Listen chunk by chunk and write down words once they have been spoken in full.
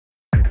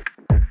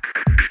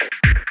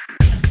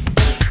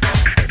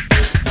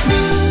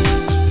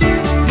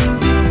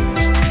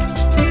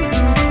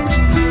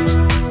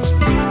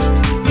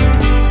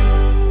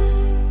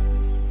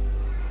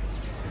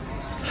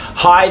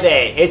Hi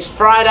there, it's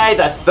Friday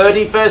the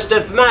 31st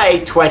of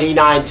May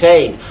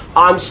 2019.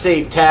 I'm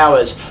Steve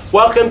Towers.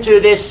 Welcome to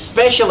this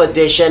special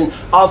edition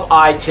of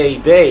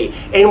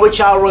ITB, in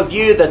which I'll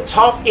review the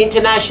top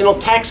international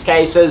tax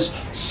cases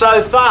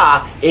so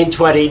far in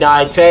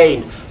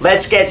 2019.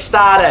 Let's get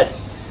started.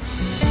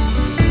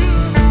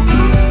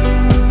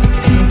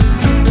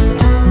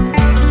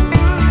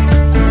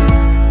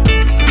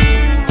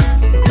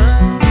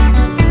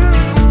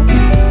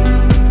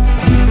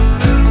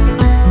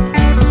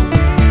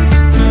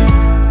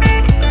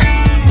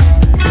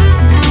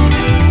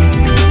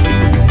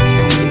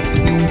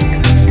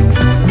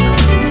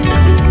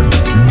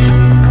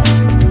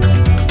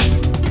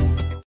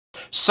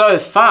 So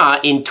far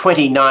in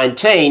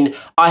 2019,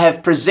 I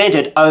have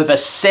presented over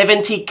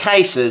 70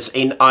 cases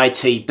in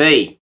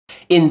ITB.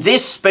 In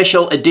this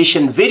special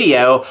edition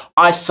video,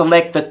 I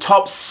select the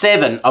top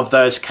 7 of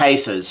those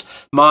cases,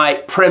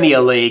 my Premier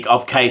League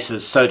of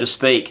cases, so to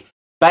speak,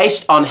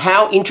 based on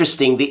how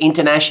interesting the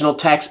international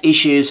tax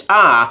issues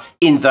are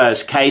in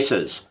those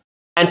cases.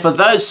 And for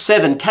those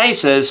 7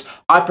 cases,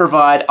 I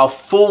provide a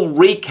full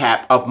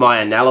recap of my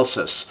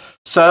analysis.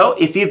 So,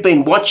 if you've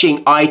been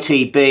watching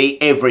ITB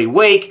every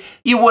week,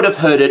 you would have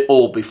heard it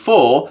all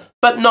before,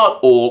 but not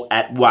all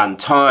at one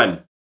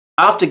time.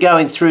 After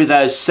going through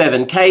those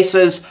 7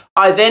 cases,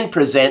 I then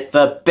present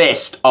the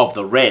best of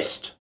the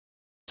rest.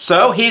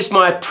 So, here's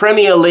my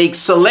Premier League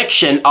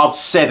selection of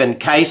 7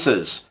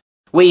 cases.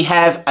 We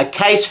have a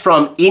case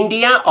from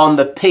India on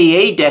the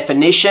PE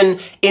definition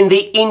in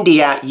the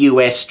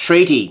India-US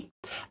Treaty.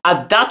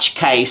 A Dutch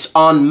case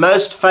on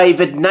most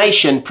favoured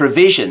nation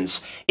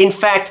provisions. In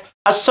fact,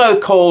 a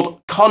so-called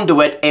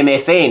conduit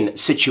MFN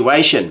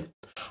situation,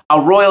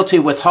 a royalty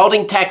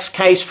withholding tax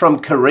case from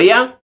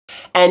Korea,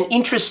 an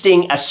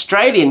interesting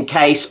Australian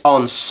case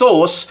on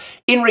source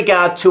in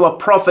regard to a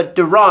profit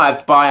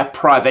derived by a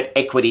private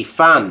equity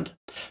fund,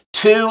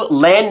 2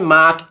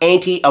 landmark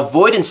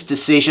anti-avoidance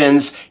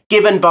decisions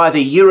given by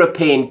the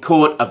European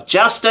Court of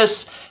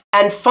Justice,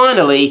 and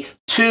finally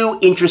 2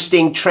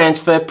 interesting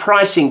transfer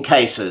pricing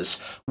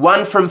cases,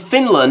 one from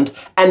Finland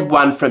and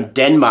one from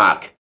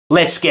Denmark.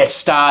 Let's get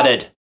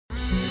started.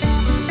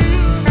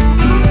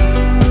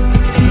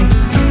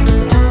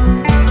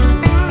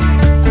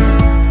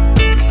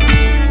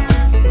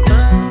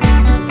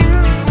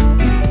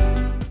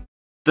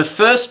 The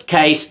first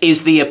case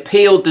is the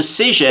appeal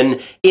decision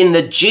in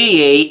the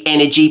GE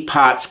Energy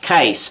Parts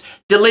case,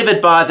 delivered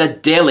by the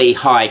Delhi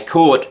High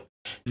Court.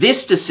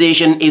 This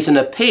decision is an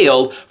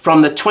appeal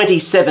from the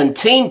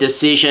 2017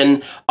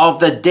 decision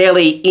of the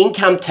Delhi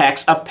Income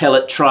Tax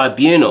Appellate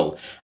Tribunal,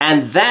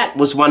 and that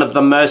was one of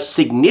the most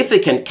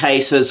significant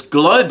cases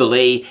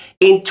globally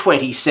in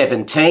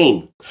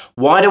 2017.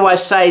 Why do I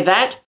say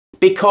that?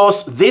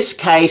 Because this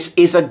case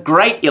is a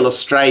great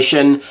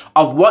illustration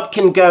of what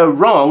can go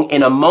wrong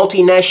in a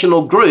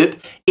multinational group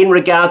in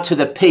regard to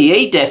the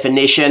PE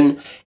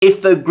definition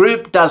if the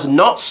group does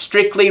not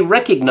strictly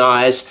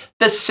recognise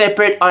the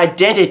separate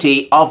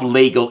identity of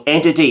legal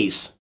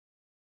entities.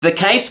 The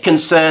case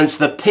concerns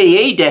the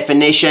PE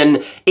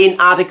definition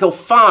in Article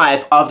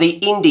 5 of the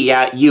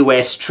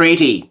India-US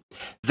Treaty.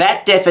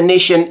 That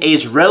definition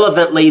is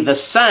relevantly the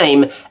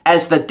same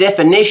as the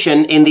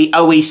definition in the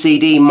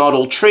OECD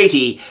Model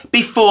Treaty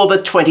before the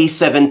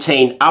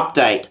 2017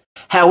 update.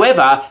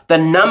 However, the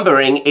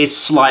numbering is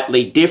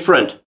slightly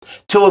different.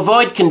 To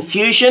avoid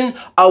confusion,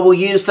 I will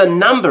use the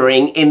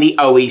numbering in the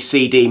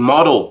OECD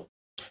model.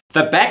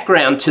 The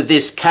background to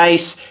this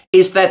case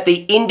is that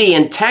the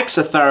Indian tax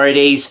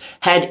authorities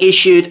had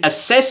issued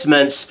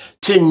assessments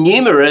to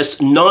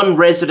numerous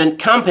non-resident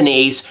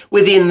companies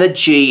within the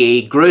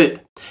GE group.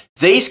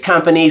 These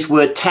companies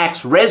were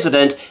tax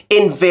resident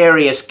in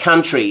various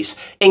countries,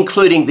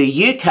 including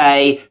the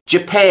UK,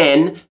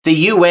 Japan, the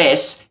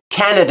US,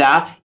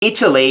 Canada,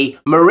 Italy,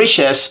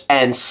 Mauritius,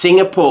 and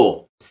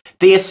Singapore.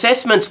 The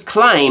assessments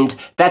claimed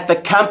that the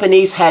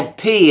companies had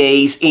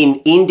PEs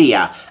in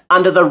India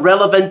under the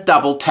relevant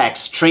double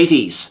tax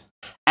treaties.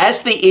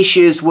 As the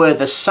issues were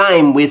the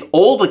same with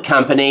all the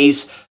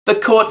companies, the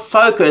court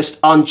focused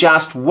on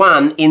just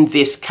one in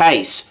this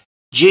case,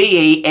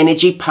 GE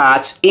Energy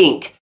Parts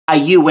Inc., a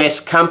US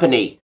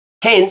company,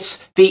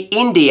 hence the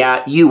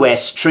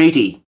India-US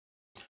Treaty.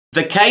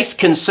 The case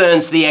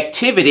concerns the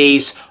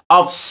activities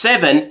of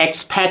 7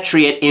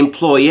 expatriate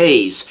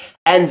employees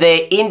and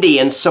their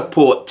Indian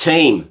support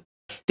team.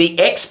 The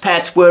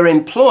expats were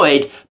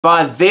employed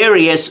by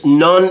various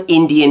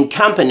non-Indian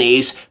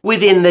companies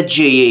within the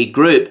GE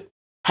group.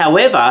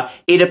 However,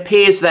 it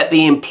appears that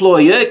the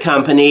employer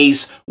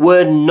companies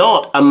were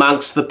not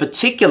amongst the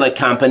particular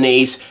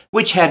companies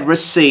which had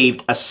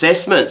received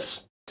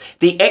assessments.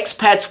 The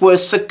expats were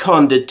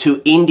seconded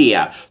to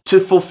India to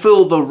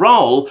fulfill the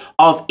role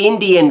of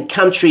Indian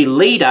country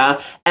leader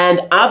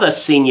and other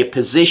senior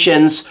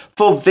positions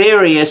for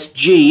various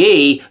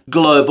GE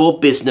global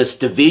business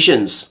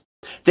divisions.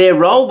 Their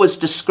role was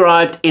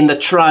described in the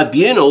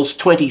Tribunal's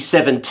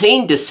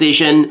 2017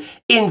 decision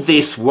in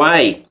this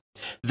way.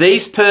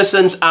 These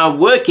persons are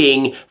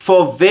working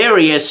for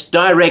various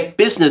direct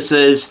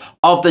businesses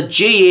of the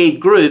GE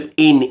Group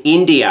in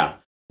India,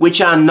 which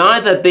are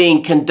neither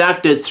being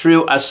conducted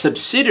through a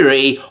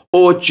subsidiary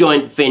or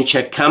joint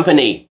venture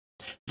company.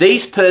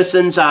 These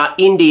persons are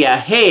India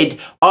head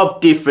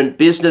of different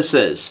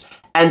businesses,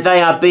 and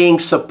they are being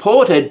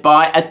supported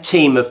by a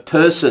team of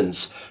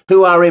persons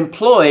who are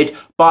employed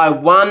by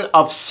one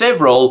of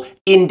several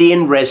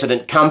Indian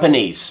resident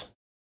companies.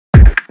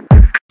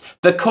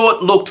 The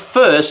court looked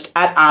first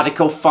at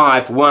Article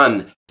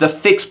 5.1, the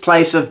fixed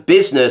place of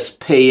business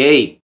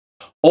PE.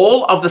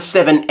 All of the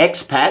 7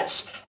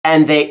 expats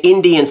and their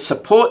Indian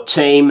support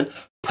team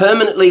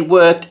permanently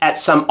worked at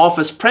some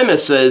office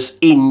premises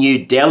in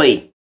New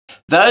Delhi.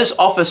 Those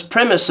office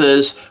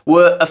premises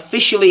were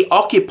officially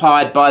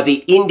occupied by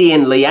the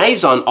Indian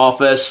liaison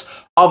office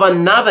of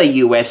another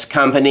US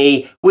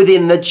company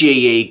within the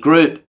GE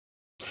Group.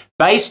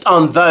 Based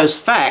on those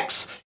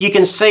facts, you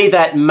can see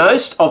that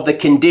most of the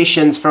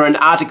conditions for an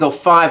Article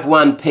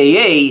 5.1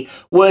 PE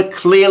were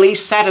clearly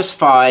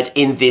satisfied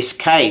in this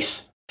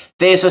case.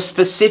 There's a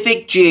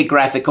specific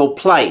geographical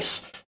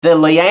place, the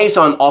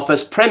liaison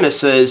office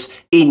premises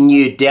in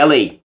New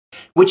Delhi,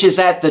 which is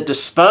at the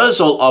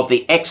disposal of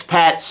the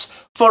expats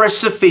for a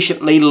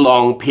sufficiently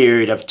long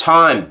period of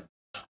time.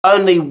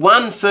 Only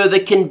one further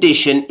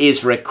condition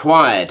is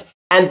required,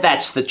 and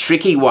that's the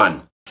tricky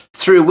one,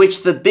 through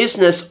which the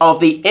business of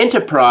the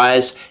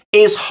enterprise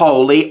is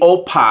wholly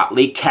or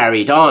partly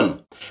carried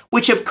on,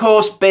 which of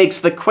course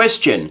begs the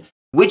question,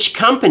 which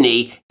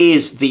company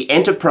is the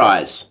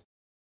enterprise?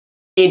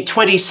 In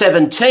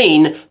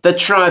 2017, the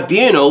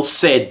tribunal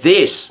said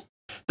this: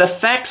 the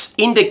facts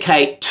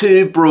indicate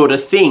 2 broader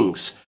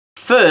things.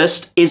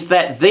 First is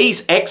that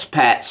these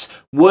expats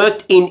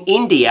worked in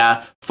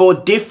India for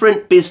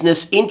different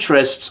business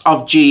interests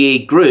of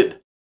GE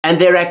Group, and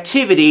their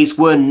activities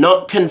were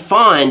not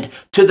confined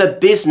to the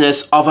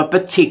business of a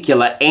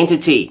particular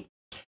entity.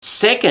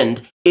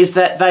 Second is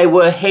that they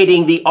were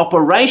heading the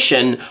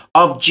operation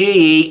of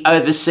GE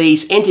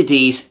overseas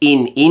entities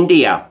in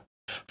India.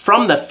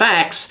 From the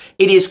facts,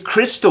 it is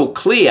crystal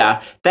clear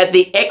that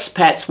the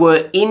expats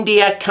were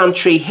India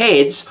country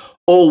heads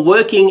or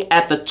working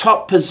at the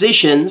top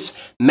positions,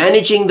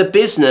 managing the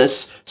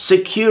business,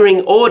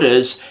 securing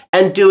orders,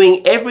 and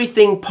doing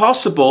everything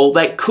possible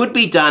that could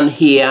be done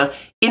here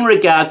in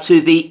regard to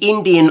the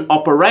Indian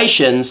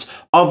operations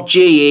of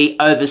GE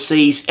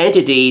overseas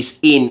entities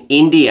in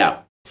India.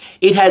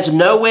 It has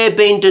nowhere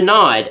been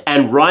denied,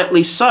 and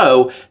rightly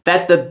so,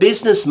 that the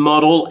business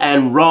model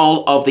and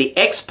role of the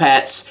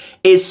expats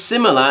is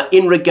similar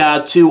in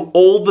regard to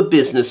all the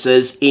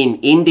businesses in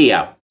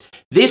India.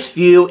 This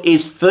view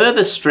is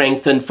further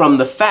strengthened from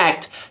the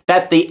fact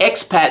that the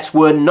expats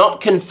were not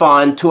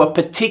confined to a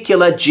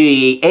particular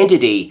GE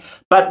entity,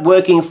 but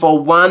working for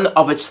one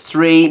of its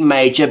 3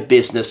 major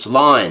business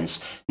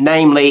lines,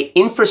 namely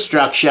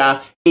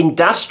infrastructure,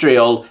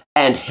 industrial,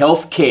 and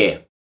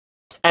healthcare.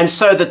 And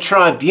so the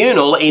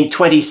tribunal in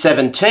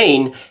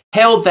 2017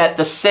 held that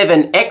the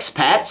 7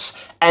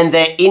 expats and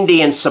their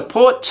Indian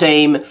support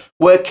team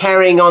were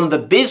carrying on the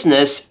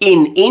business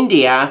in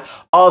India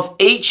of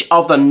each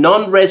of the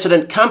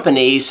non-resident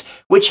companies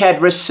which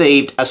had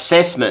received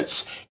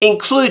assessments,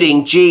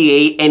 including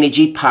GE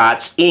Energy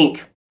Parts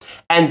Inc.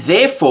 And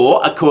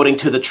therefore, according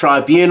to the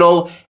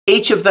tribunal,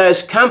 each of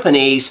those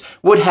companies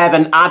would have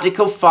an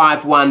Article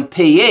 5.1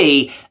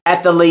 PE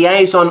at the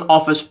liaison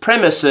office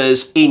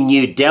premises in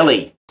New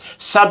Delhi,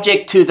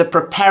 subject to the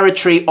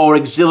preparatory or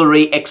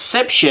auxiliary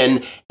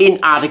exception in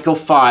Article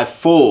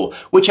 5.4,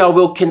 which I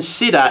will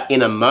consider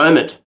in a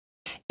moment.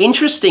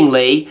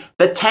 Interestingly,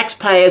 the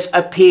taxpayers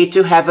appear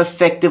to have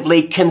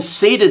effectively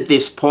conceded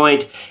this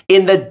point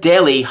in the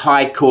Delhi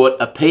High Court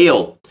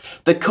appeal.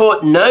 The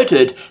court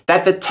noted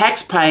that the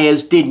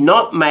taxpayers did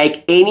not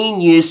make any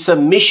new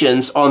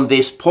submissions on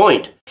this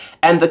point,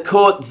 and the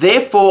court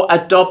therefore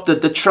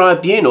adopted the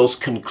tribunal's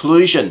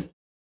conclusion.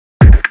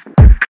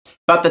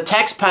 But the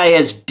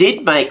taxpayers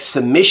did make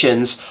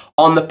submissions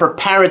on the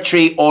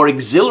preparatory or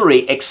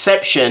auxiliary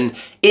exception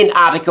in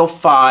Article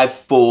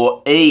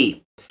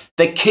 5.4e.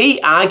 The key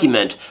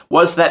argument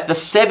was that the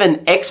 7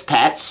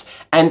 expats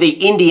and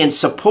the Indian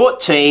support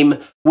team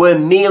were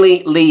merely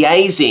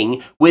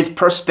liaising with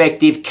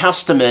prospective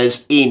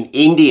customers in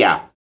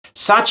India.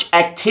 Such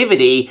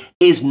activity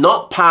is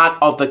not part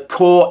of the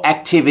core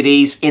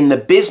activities in the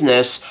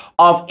business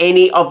of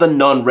any of the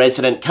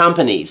non-resident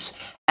companies,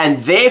 and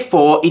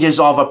therefore it is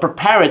of a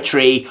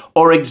preparatory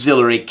or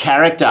auxiliary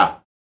character.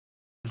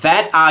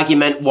 That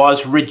argument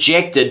was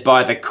rejected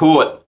by the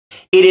court.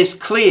 It is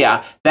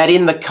clear that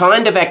in the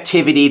kind of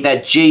activity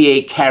that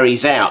GE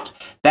carries out,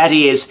 that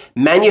is,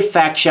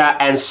 manufacture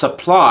and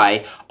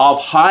supply of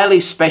highly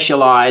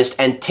specialised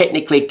and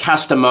technically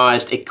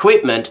customised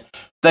equipment,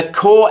 the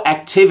core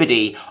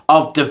activity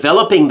of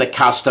developing the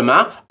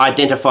customer,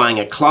 identifying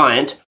a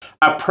client,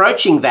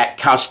 approaching that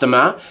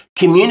customer,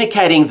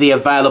 communicating the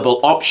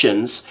available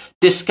options,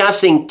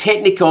 discussing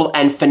technical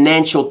and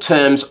financial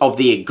terms of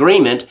the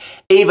agreement,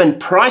 even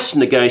price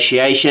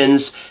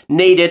negotiations,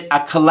 needed a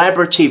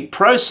collaborative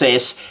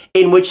process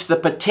in which the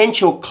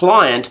potential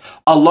client,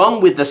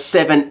 along with the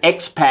 7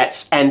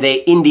 expats and their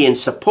Indian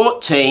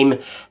support team,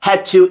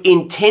 had to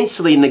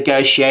intensely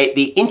negotiate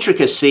the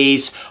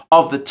intricacies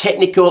of the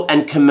technical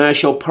and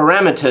commercial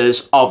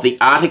parameters of the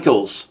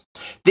articles.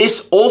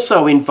 This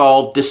also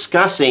involved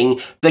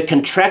discussing the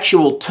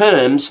contractual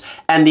terms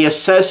and the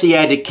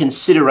associated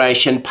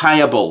consideration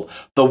payable,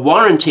 the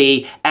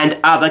warranty and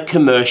other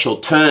commercial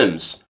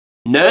terms.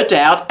 No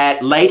doubt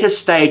at later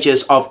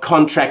stages of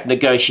contract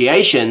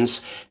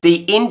negotiations,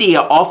 the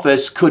India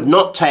office could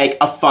not take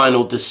a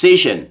final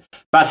decision,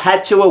 but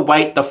had to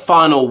await the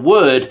final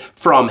word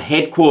from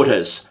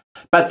headquarters.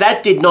 But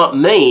that did not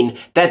mean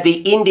that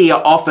the India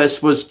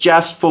office was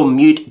just for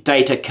mute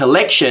data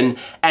collection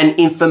and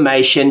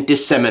information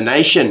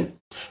dissemination.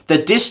 The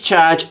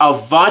discharge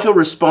of vital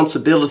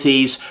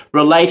responsibilities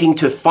relating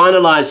to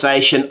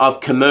finalisation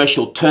of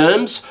commercial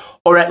terms,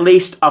 or at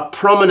least a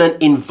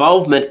prominent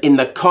involvement in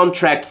the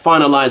contract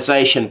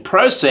finalisation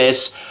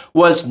process,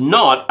 was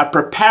not a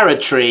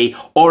preparatory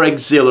or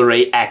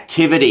auxiliary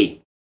activity.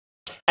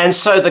 And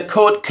so the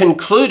court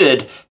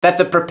concluded that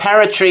the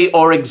preparatory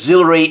or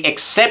auxiliary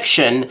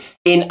exception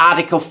in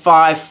Article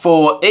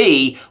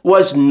 5(4)(e)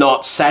 was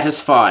not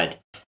satisfied,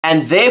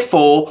 and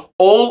therefore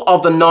all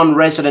of the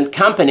non-resident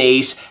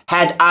companies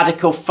had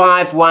Article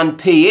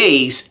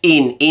 5(1)(p)(es)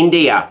 in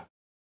India.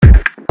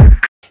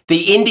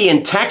 The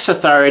Indian tax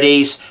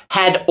authorities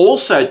had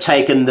also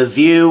taken the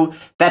view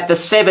that the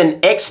 7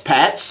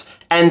 expats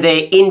and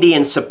their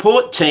Indian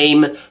support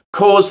team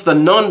caused the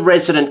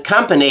non-resident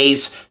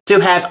companies to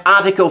have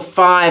Article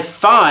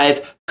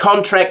 5(5)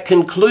 contract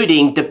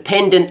concluding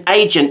dependent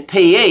agent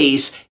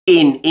PEs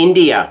in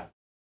India.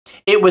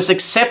 It was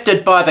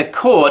accepted by the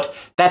court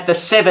that the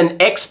 7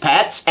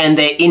 expats and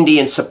their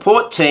Indian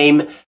support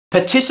team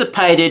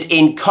participated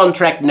in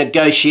contract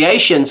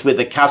negotiations with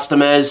the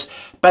customers,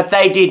 but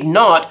they did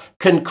not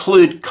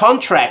conclude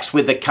contracts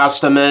with the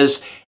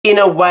customers in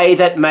a way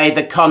that made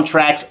the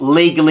contracts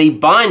legally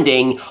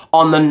binding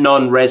on the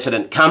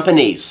non-resident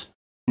companies.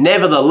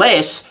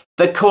 Nevertheless,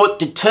 the court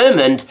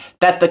determined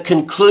that the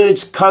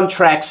concludes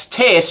contracts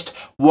test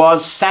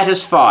was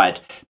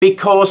satisfied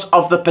because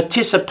of the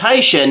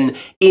participation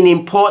in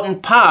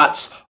important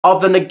parts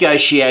of the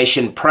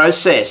negotiation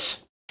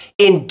process.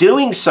 In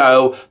doing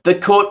so, the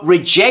court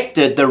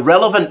rejected the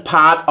relevant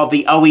part of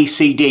the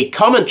OECD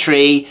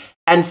commentary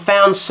and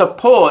found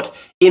support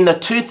in the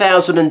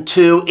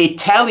 2002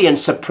 Italian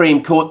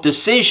Supreme Court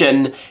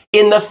decision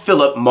in the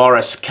Philip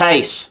Morris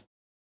case.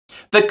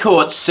 The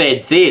court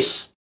said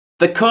this: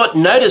 the court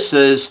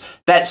notices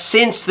that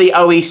since the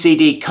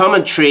OECD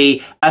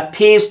commentary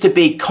appears to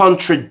be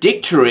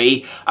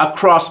contradictory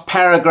across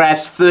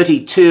paragraphs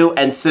 32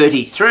 and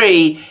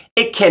 33,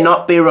 it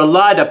cannot be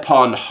relied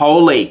upon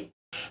wholly.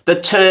 The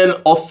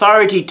term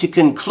authority to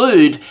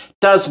conclude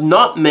does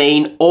not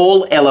mean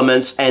all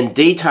elements and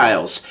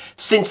details,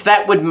 since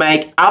that would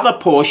make other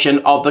portion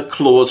of the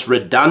clause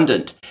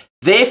redundant.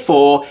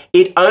 Therefore,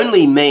 it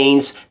only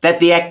means that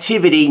the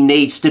activity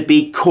needs to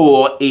be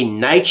core in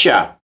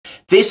nature.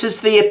 This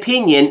is the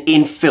opinion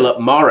in Philip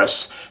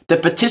Morris. The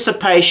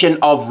participation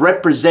of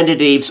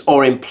representatives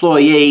or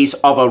employees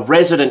of a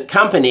resident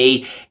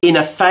company in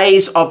a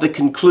phase of the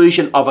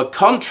conclusion of a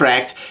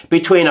contract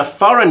between a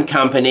foreign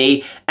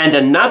company and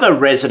another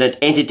resident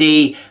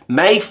entity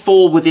may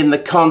fall within the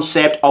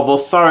concept of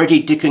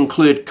authority to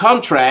conclude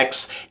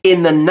contracts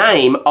in the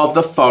name of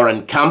the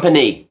foreign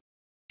company.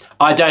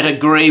 I don't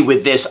agree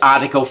with this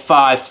Article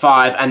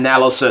 5(5)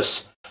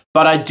 analysis,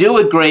 but I do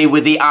agree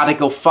with the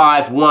Article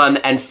 5(1)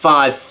 and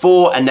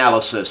 5(4)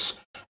 analysis,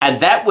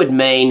 and that would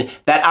mean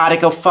that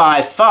Article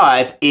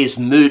 5(5) is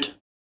moot.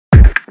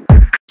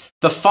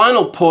 The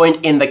final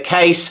point in the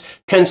case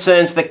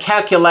concerns the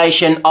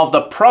calculation of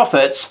the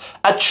profits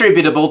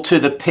attributable to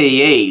the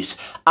PEs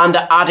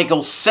under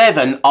Article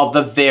 7 of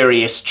the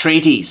various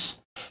treaties.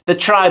 The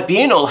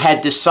tribunal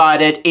had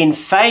decided in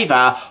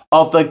favour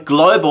of the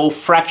global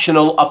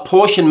fractional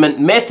apportionment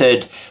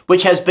method,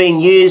 which has been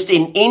used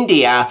in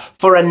India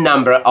for a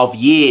number of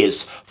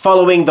years,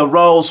 following the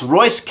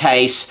Rolls-Royce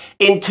case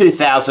in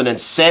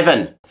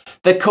 2007.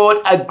 The court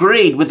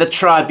agreed with the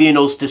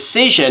tribunal's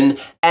decision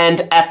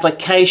and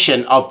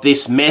application of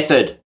this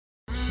method.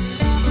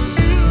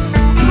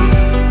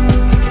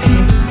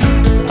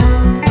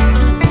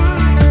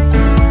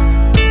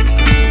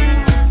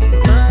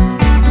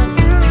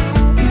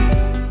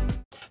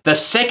 The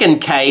second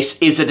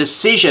case is a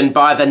decision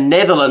by the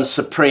Netherlands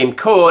Supreme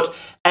Court,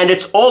 and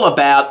it's all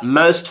about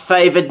most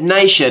favoured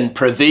nation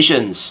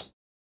provisions.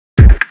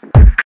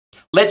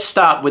 Let's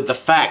start with the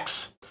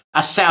facts.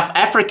 A South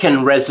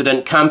African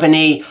resident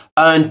company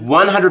owned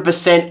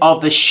 100% of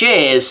the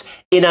shares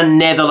in a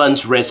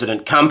Netherlands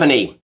resident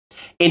company.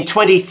 In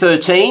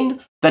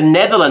 2013, the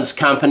Netherlands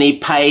company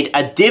paid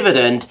a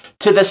dividend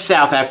to the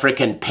South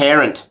African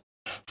parent.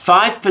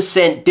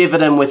 5%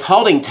 dividend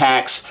withholding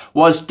tax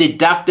was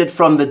deducted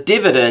from the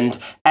dividend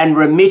and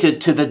remitted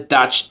to the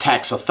Dutch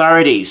tax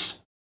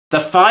authorities. The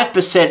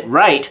 5%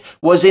 rate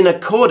was in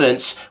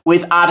accordance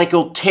with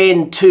Article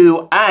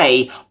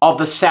 10.2a of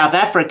the South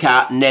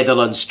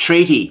Africa-Netherlands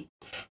Treaty.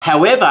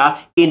 However,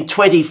 in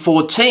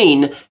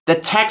 2014, the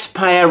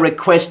taxpayer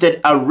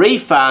requested a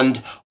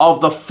refund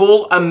of the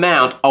full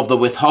amount of the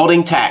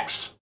withholding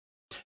tax.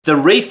 The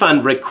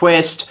refund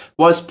request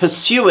was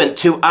pursuant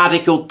to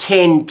Article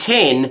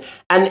 10.10,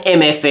 an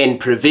MFN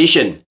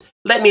provision.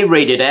 Let me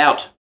read it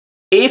out.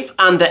 If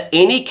under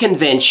any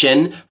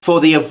convention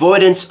for the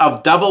avoidance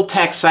of double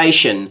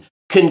taxation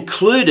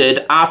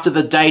concluded after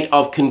the date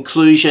of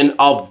conclusion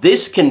of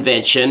this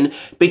convention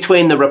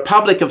between the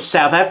Republic of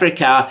South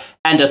Africa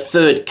and a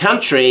third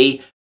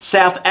country,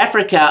 South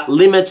Africa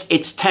limits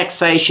its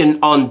taxation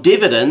on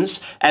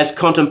dividends, as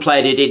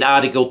contemplated in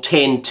Article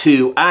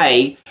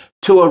 10.2a,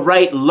 to a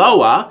rate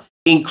lower,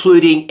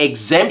 including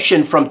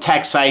exemption from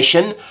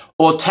taxation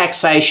or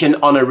taxation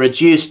on a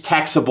reduced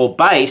taxable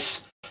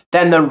base,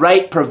 than the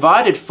rate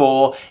provided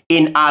for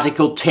in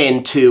Article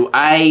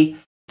 10.2a,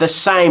 the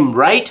same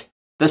rate,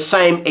 the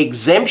same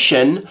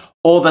exemption,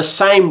 or the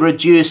same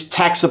reduced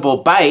taxable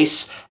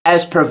base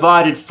as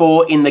provided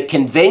for in the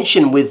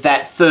convention with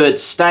that third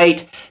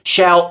state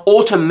shall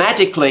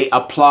automatically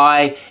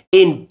apply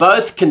in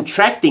both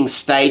contracting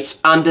states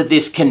under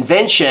this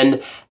convention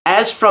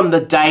as from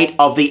the date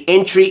of the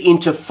entry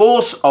into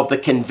force of the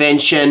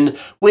convention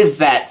with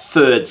that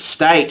third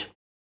state.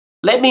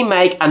 Let me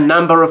make a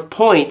number of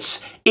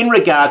points in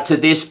regard to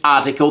this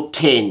Article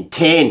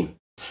 10.10.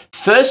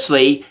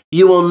 Firstly,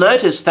 you will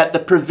notice that the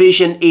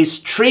provision is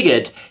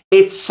triggered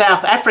if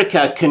South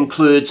Africa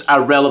concludes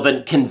a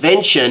relevant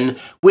convention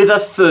with a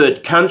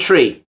third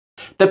country.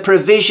 The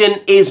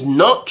provision is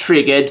not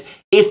triggered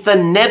if the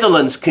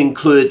Netherlands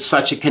concludes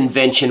such a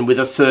convention with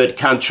a third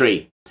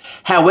country.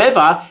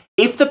 However,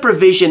 if the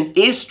provision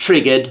is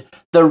triggered,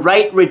 the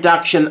rate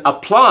reduction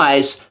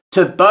applies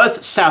to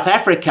both South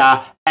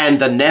Africa and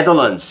the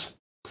Netherlands.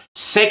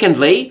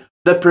 Secondly,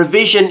 the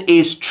provision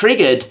is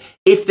triggered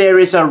if there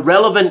is a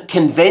relevant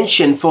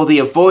convention for the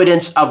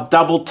avoidance of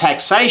double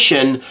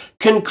taxation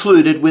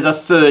concluded with a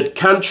third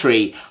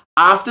country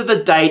after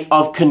the date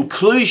of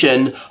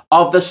conclusion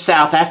of the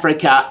South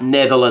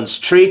Africa-Netherlands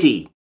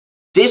Treaty.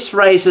 This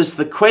raises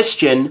the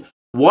question,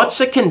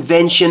 what's a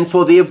convention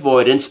for the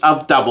avoidance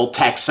of double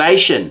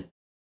taxation?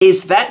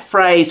 Is that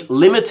phrase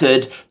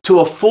limited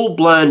to a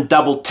full-blown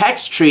double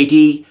tax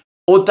treaty,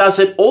 or does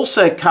it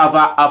also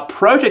cover a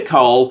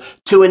protocol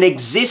to an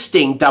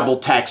existing double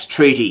tax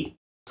treaty?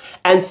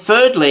 And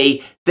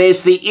thirdly,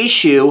 there's the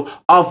issue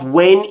of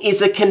when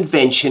is a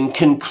convention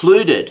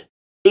concluded?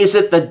 Is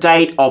it the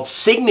date of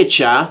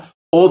signature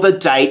or the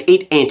date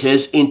it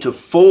enters into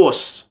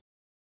force?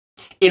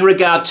 In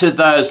regard to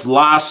those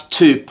last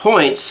 2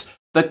 points,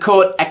 the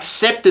court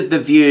accepted the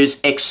views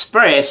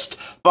expressed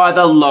by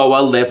the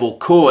lower level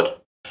court.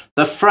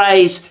 The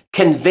phrase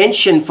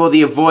convention for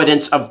the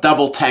avoidance of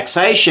double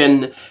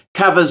taxation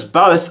covers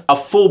both a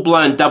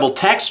full-blown double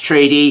tax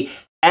treaty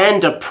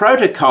and a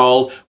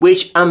protocol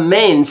which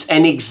amends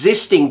an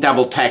existing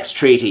double tax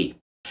treaty.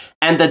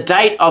 And the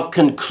date of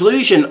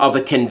conclusion of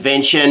a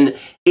convention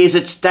is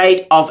its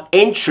date of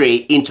entry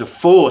into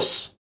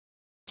force.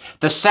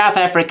 The South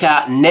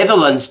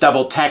Africa-Netherlands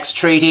double tax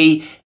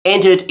treaty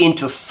entered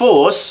into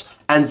force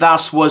and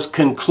thus was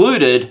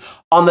concluded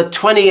on the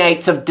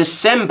 28th of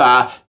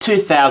December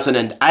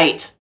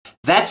 2008.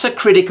 That's a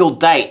critical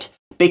date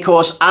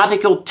because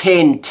Article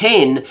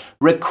 10.10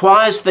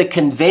 requires the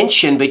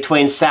convention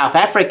between South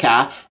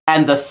Africa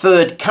and the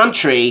third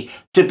country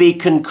to be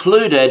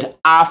concluded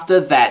after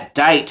that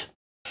date.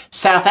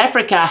 South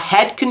Africa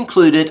had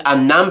concluded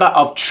a number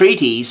of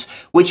treaties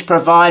which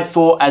provide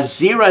for a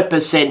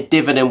 0%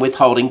 dividend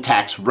withholding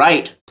tax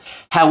rate.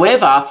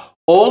 However,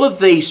 all of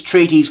these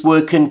treaties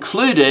were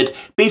concluded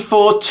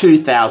before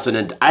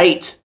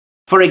 2008.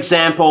 For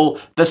example,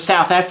 the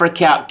South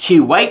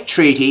Africa-Kuwait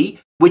Treaty,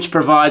 which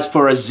provides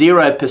for a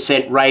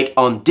 0% rate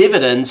on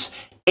dividends,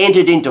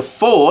 entered into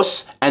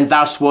force and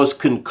thus was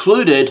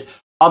concluded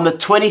on the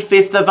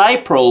 25th of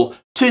April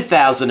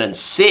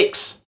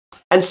 2006.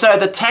 And so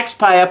the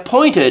taxpayer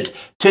pointed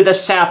to the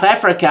South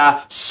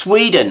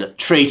Africa-Sweden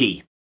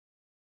Treaty.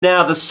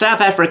 Now, the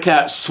South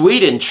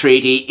Africa-Sweden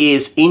Treaty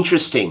is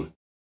interesting.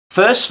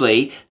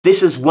 Firstly,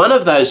 this is one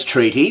of those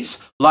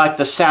treaties, like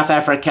the South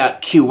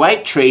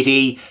Africa-Kuwait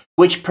Treaty,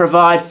 which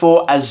provide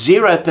for a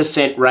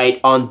 0% rate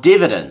on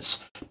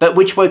dividends, but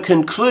which were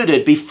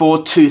concluded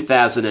before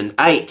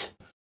 2008.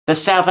 The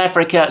South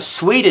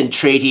Africa-Sweden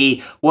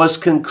Treaty was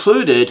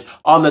concluded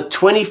on the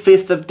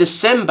 25th of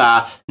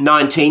December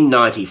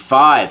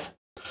 1995.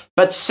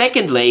 But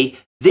secondly,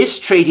 this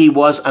treaty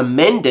was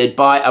amended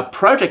by a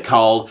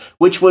protocol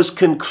which was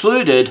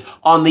concluded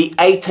on the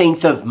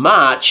 18th of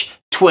March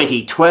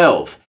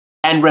 2012.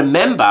 And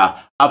remember,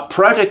 a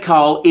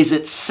protocol is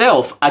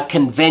itself a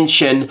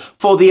convention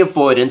for the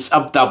avoidance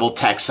of double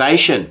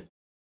taxation.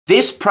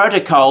 This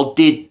protocol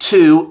did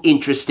 2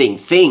 interesting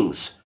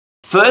things.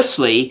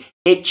 Firstly,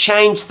 it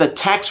changed the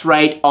tax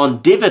rate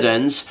on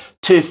dividends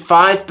to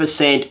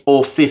 5%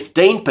 or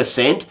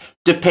 15%,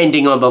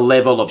 depending on the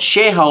level of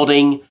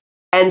shareholding.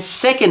 And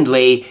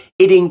secondly,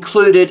 it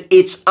included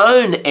its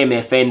own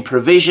MFN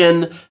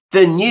provision,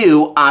 the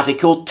new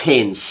Article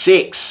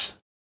 10.6.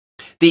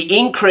 The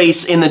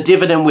increase in the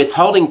dividend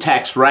withholding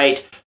tax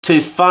rate to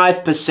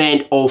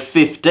 5% or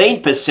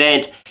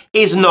 15%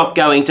 is not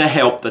going to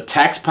help the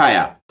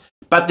taxpayer.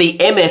 But the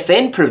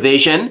MFN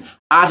provision,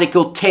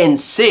 Article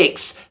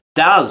 10.6,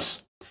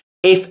 does.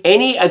 If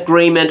any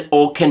agreement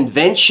or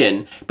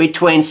convention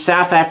between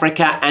South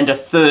Africa and a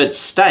third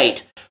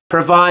state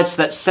provides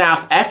that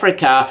South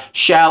Africa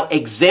shall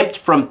exempt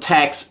from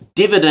tax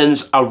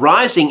dividends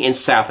arising in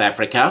South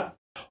Africa,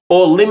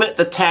 or limit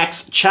the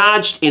tax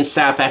charged in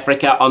South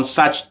Africa on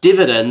such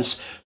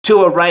dividends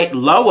to a rate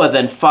lower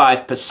than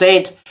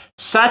 5%,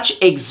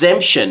 such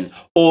exemption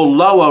or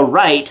lower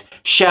rate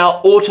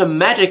shall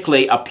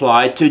automatically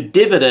apply to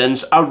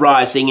dividends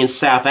arising in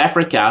South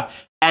Africa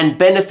and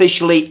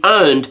beneficially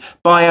owned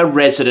by a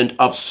resident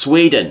of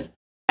Sweden,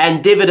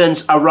 and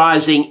dividends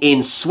arising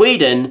in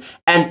Sweden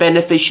and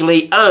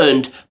beneficially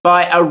owned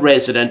by a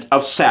resident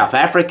of South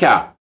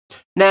Africa.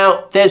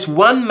 Now, there's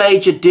one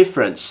major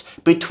difference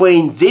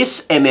between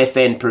this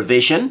MFN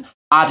provision,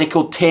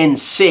 Article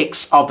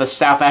 10.6 of the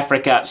South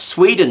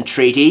Africa-Sweden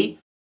Treaty,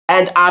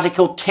 and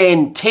Article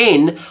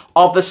 10.10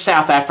 of the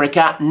South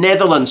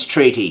Africa-Netherlands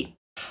Treaty.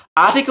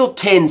 Article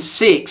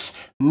 10.6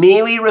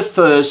 merely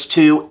refers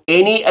to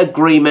any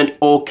agreement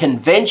or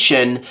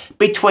convention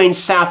between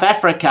South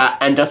Africa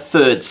and a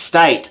third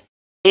state.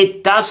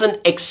 It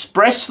doesn't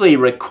expressly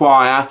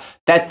require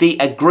that the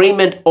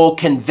agreement or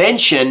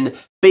convention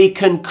be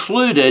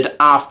concluded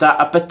after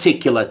a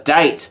particular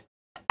date.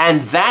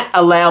 And that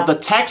allowed the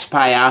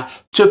taxpayer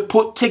to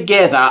put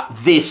together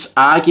this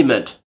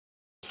argument.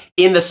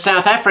 In the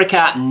South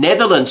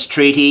Africa-Netherlands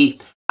Treaty,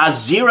 a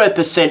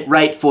 0%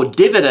 rate for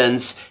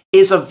dividends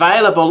is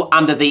available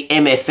under the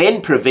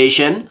MFN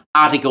provision,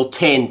 Article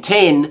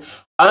 10.10,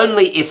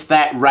 only if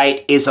that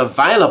rate is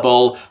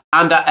available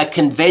under a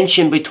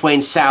convention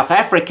between South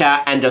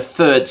Africa and a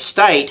third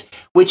state,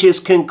 which is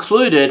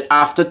concluded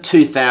after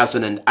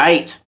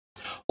 2008.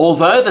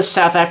 Although the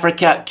South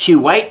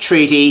Africa-Kuwait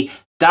Treaty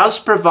does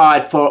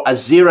provide for a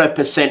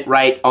 0%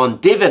 rate on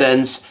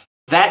dividends,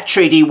 that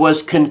treaty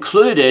was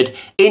concluded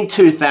in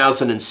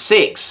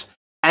 2006,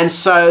 and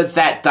so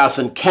that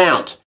doesn't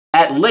count,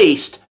 at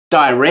least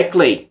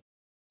directly.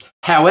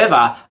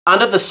 However,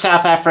 under the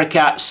South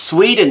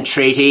Africa-Sweden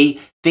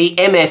Treaty, the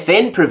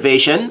MFN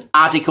provision,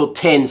 Article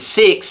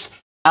 10.6,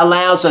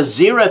 allows a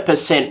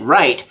 0%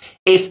 rate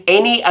if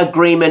any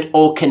agreement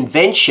or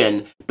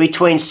convention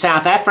between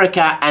South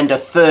Africa and a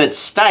third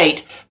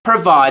state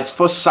provides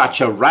for such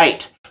a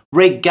rate,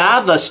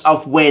 regardless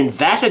of when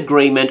that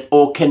agreement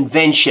or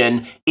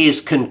convention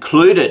is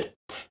concluded.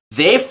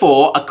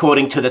 Therefore,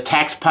 according to the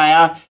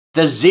taxpayer,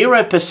 the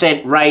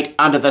 0% rate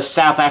under the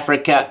South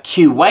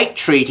Africa-Kuwait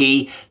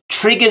Treaty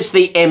triggers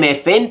the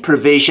MFN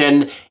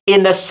provision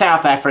in the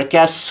South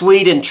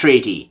Africa-Sweden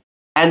Treaty,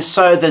 and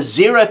so the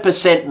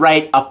 0%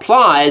 rate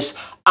applies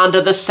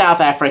under the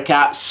South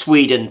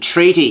Africa-Sweden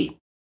Treaty.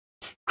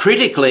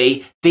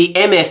 Critically, the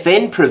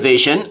MFN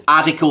provision,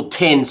 Article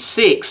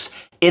 10.6,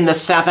 in the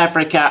South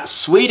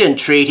Africa-Sweden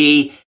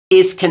Treaty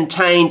is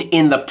contained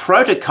in the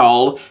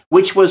protocol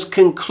which was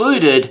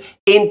concluded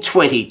in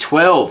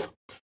 2012.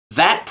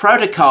 That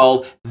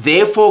protocol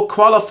therefore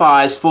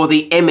qualifies for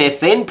the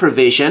MFN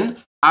provision,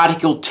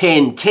 Article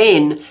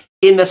 10.10,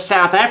 in the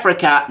South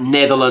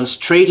Africa-Netherlands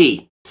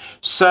Treaty.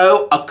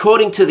 So,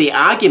 according to the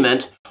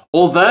argument,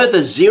 although the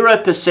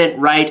 0%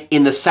 rate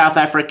in the South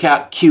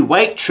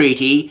Africa-Kuwait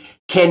Treaty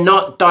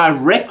cannot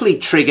directly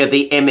trigger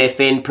the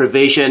MFN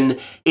provision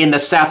in the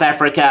South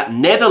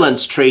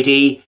Africa-Netherlands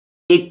Treaty,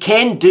 it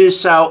can do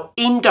so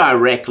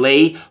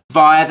indirectly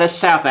via the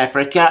South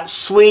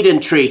Africa-Sweden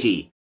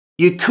Treaty.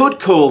 You could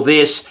call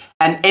this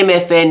an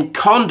MFN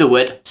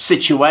conduit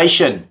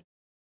situation.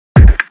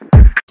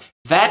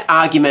 That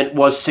argument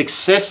was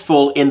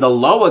successful in the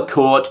lower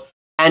court,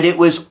 and it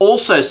was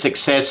also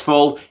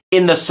successful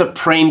in the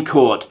Supreme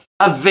Court,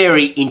 a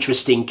very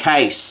interesting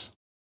case.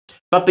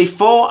 But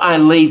before I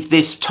leave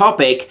this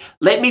topic,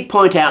 let me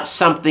point out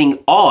something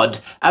odd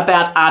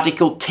about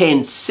Article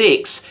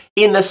 10.6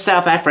 in the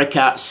South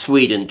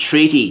Africa-Sweden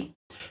Treaty.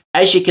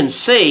 As you can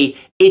see,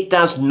 it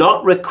does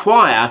not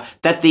require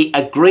that the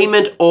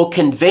agreement or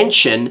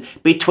convention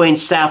between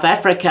South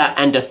Africa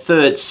and a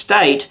third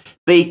state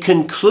be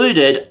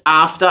concluded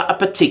after a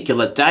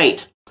particular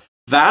date.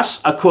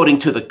 Thus, according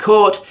to the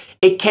court,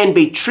 it can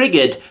be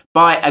triggered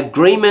by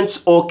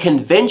agreements or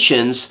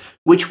conventions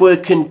which were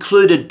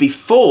concluded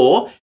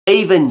before,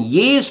 even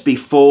years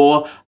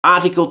before,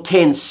 Article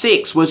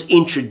 10.6 was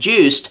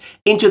introduced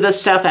into the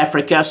South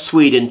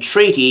Africa-Sweden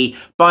Treaty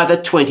by the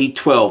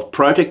 2012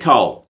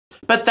 Protocol.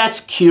 But that's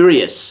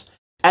curious.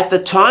 At the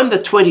time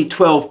the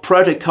 2012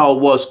 protocol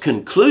was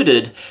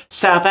concluded,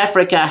 South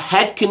Africa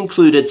had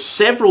concluded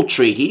several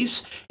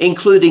treaties,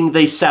 including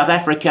the South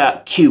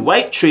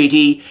Africa-Kuwait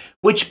Treaty,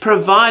 which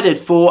provided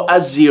for a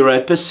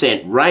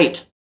 0%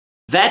 rate.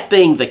 That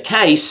being the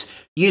case,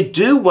 you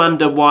do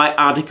wonder why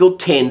Article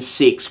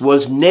 10.6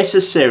 was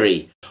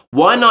necessary.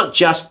 Why not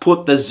just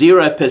put the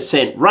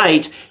 0%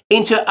 rate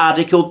into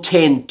Article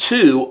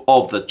 10.2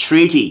 of the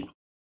treaty?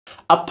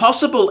 A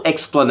possible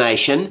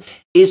explanation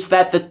is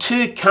that the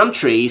two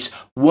countries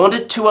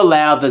wanted to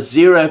allow the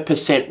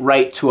 0%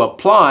 rate to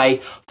apply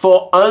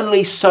for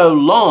only so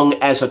long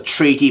as a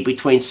treaty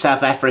between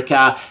South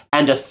Africa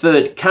and a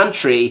third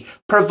country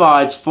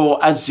provides for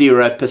a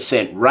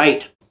 0%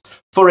 rate.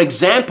 For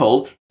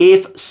example,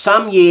 if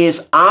some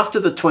years after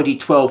the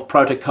 2012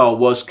 protocol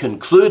was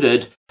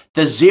concluded,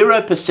 the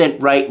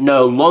 0% rate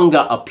no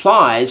longer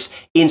applies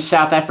in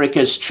South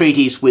Africa's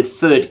treaties with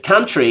third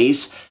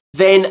countries,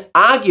 then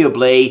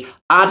arguably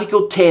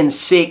Article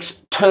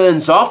 10.6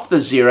 turns off the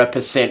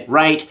 0%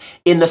 rate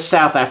in the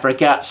South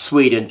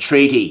Africa-Sweden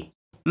Treaty.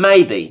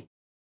 Maybe.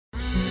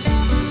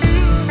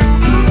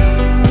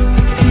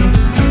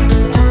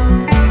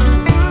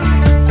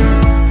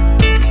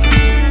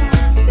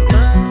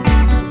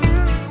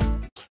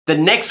 The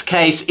next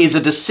case is a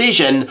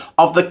decision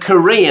of the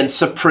Korean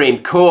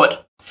Supreme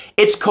Court.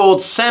 It's called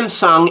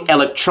Samsung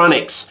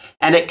Electronics,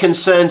 and it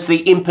concerns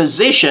the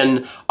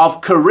imposition of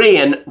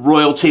Korean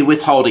royalty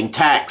withholding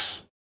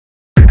tax.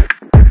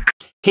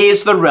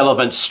 Here's the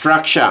relevant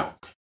structure.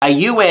 A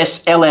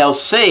US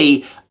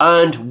LLC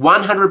owned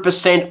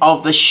 100%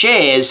 of the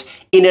shares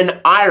in an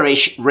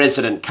Irish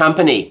resident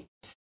company.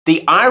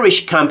 The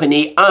Irish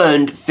company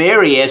owned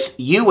various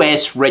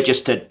US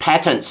registered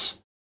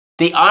patents.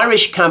 The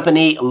Irish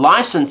company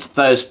licensed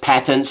those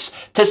patents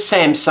to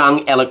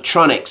Samsung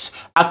Electronics,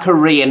 a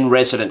Korean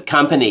resident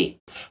company.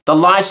 The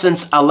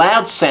license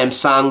allowed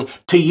Samsung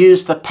to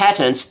use the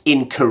patents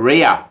in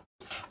Korea.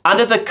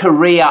 Under the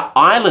Korea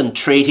Island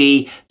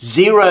Treaty,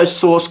 zero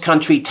source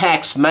country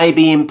tax may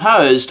be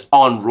imposed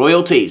on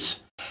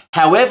royalties.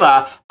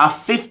 However, a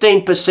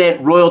 15%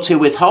 royalty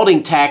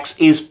withholding tax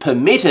is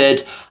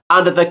permitted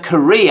under the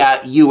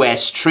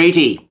Korea-US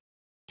Treaty.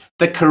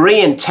 The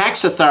Korean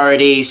tax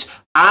authorities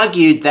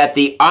argued that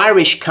the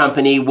Irish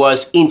company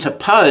was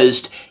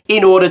interposed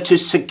in order to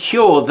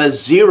secure the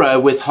zero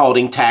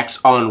withholding tax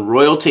on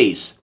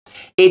royalties.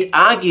 It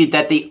argued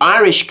that the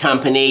Irish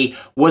company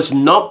was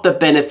not the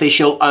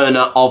beneficial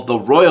owner of the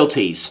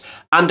royalties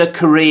under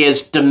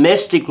Korea's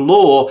domestic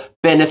law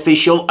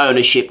beneficial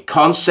ownership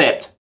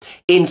concept.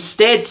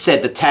 Instead,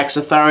 said the tax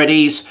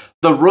authorities,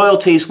 the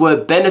royalties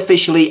were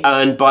beneficially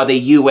owned by the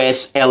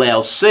US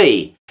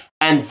LLC,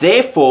 and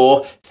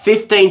therefore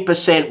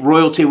 15%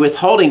 royalty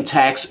withholding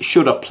tax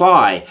should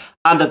apply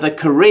under the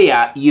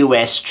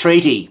Korea-US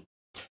Treaty.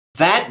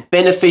 That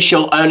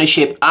beneficial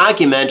ownership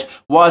argument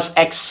was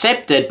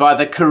accepted by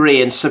the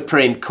Korean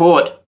Supreme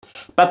Court,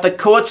 but the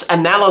court's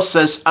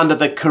analysis under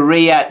the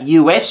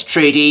Korea-US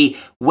Treaty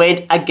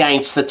went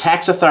against the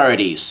tax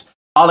authorities.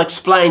 I'll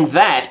explain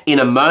that in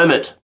a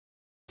moment.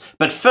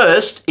 But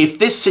first, if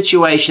this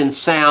situation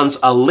sounds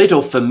a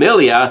little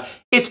familiar,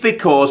 it's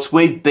because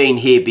we've been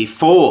here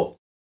before.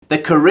 The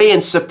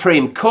Korean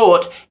Supreme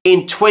Court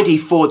in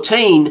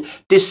 2014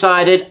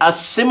 decided a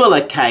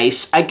similar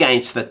case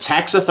against the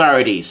tax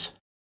authorities.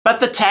 But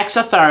the tax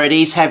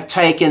authorities have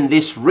taken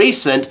this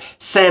recent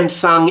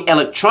Samsung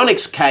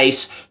Electronics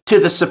case to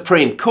the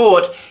Supreme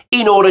Court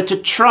in order to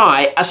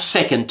try a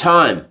second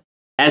time.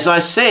 As I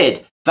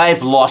said,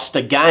 they've lost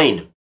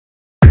again.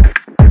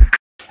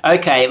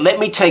 Okay, let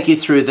me take you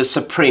through the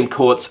Supreme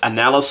Court's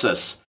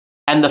analysis.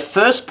 And the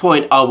first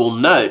point I will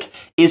note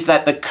is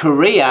that the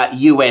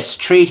Korea-US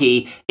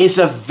Treaty is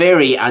a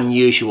very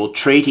unusual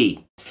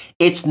treaty.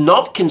 It's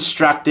not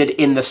constructed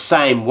in the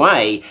same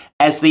way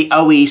as the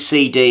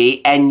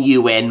OECD and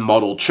UN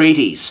model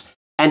treaties,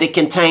 and it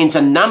contains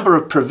a number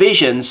of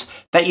provisions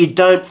that you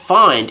don't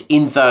find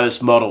in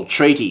those model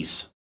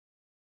treaties.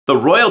 The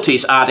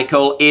royalties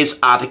article is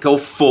Article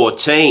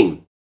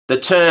 14. The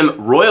term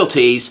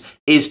royalties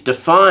is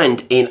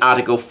defined in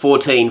Article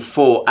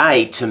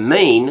 14.4a to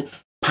mean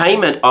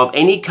payment of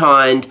any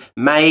kind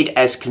made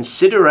as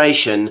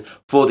consideration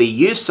for the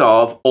use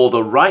of or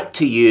the right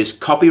to use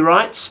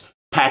copyrights,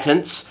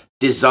 patents,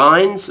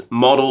 designs,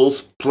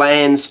 models,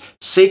 plans,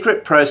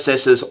 secret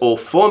processes or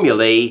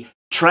formulae,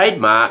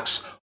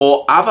 trademarks,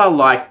 or other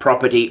like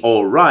property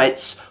or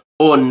rights,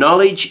 or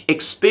knowledge,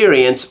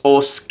 experience,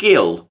 or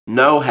skill,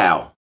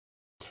 know-how.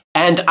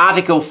 And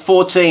Article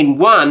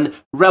 14.1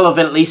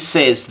 relevantly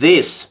says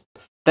this: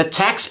 the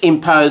tax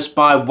imposed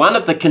by one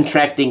of the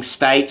contracting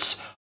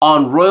states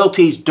on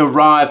royalties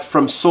derived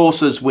from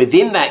sources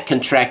within that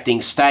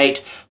contracting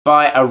state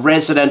by a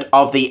resident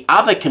of the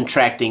other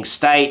contracting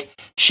state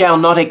shall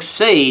not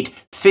exceed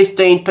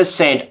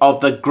 15%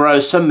 of the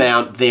gross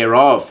amount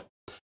thereof.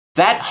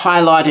 That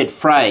highlighted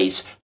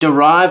phrase,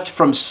 derived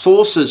from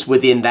sources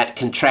within that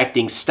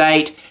contracting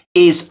state,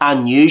 is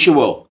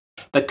unusual.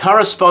 The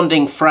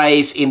corresponding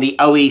phrase in the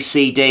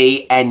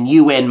OECD and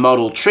UN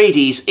model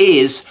treaties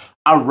is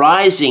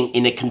arising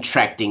in a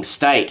contracting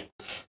state.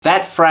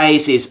 That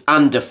phrase is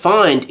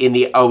undefined in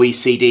the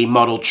OECD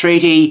Model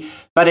Treaty,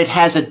 but it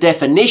has a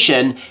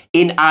definition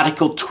in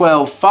Article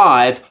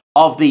 12.5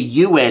 of the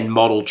UN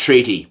Model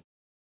Treaty.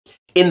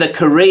 In the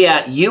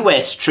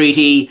Korea-US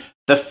Treaty,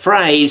 the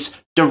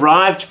phrase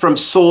derived from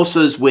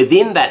sources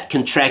within that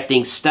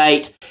contracting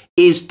state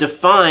is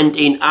defined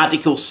in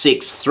Article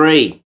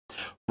 6.3.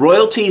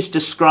 Royalties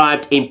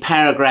described in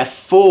paragraph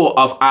 4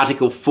 of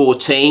Article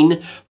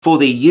 14 for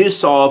the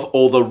use of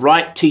or the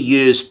right to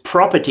use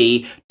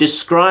property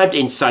described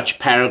in such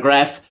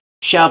paragraph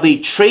shall be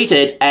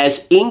treated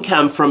as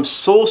income from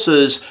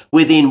sources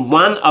within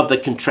one of the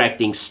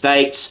contracting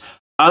states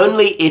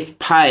only if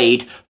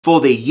paid for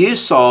the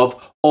use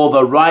of or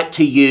the right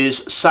to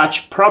use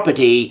such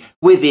property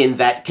within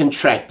that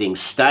contracting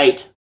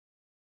state.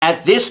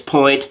 At this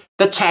point,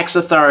 the tax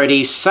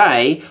authorities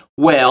say,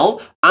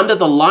 well, under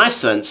the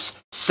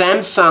license,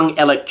 Samsung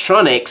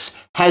Electronics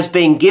has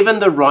been given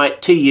the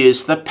right to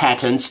use the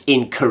patents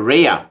in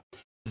Korea.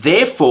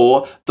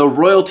 Therefore, the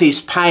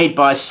royalties paid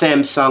by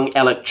Samsung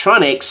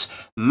Electronics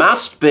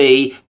must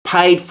be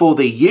paid for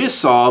the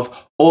use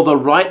of or the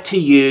right to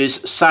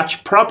use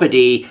such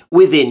property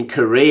within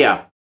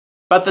Korea.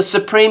 But the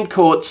Supreme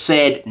Court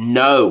said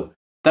no.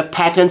 The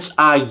patents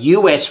are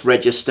US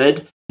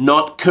registered,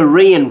 not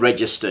Korean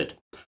registered.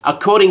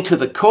 According to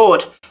the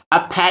court,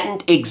 a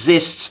patent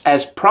exists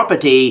as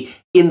property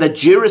in the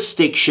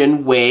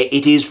jurisdiction where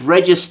it is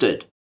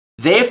registered.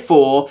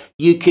 Therefore,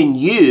 you can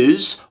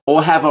use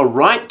or have a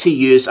right to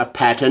use a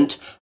patent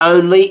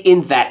only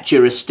in that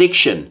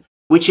jurisdiction,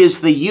 which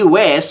is the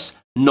US,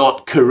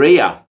 not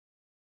Korea.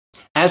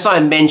 As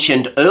I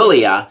mentioned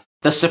earlier,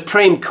 the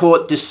Supreme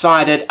Court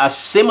decided a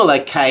similar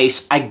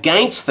case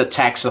against the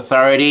tax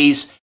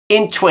authorities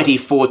in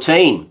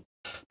 2014.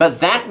 But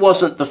that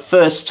wasn't the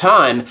first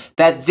time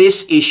that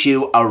this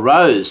issue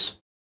arose.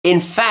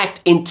 In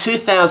fact, in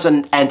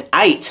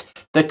 2008,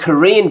 the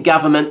Korean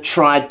government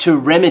tried to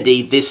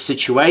remedy this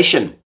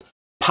situation.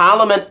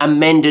 Parliament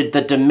amended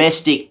the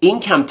domestic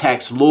income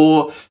tax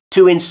law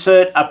to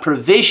insert a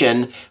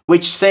provision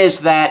which says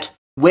that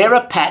where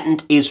a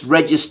patent is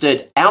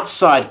registered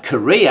outside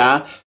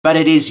Korea, but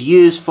it is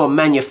used for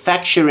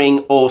manufacturing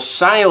or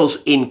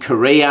sales in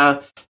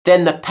Korea,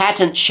 then the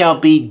patent shall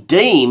be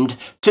deemed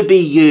to be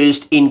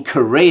used in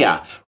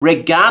Korea,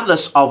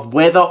 regardless of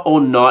whether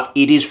or not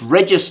it is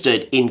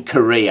registered in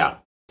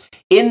Korea.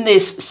 In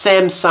this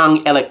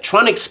Samsung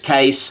Electronics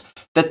case,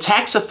 the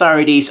tax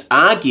authorities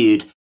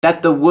argued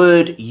that the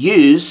word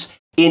use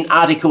in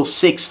Article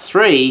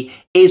 6.3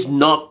 is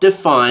not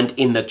defined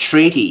in the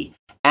treaty,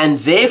 and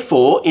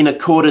therefore, in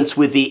accordance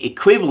with the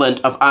equivalent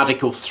of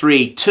Article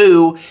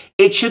 3.2,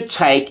 it should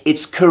take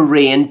its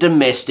Korean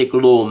domestic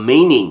law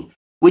meaning,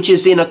 which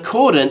is in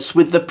accordance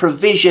with the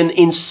provision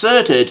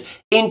inserted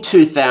in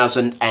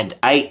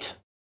 2008.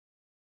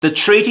 The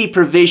treaty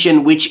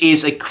provision which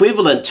is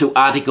equivalent to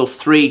Article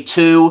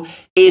 3.2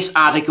 is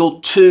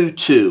Article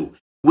 2.2,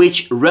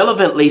 which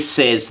relevantly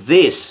says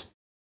this: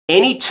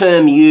 any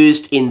term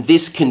used in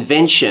this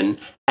convention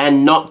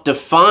and not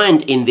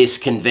defined in this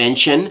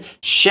convention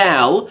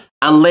shall,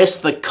 unless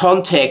the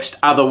context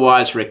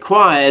otherwise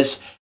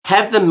requires,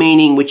 have the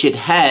meaning which it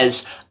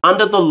has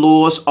under the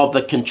laws of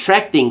the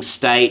contracting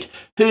state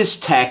whose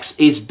tax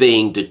is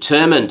being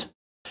determined.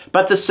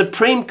 But the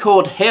Supreme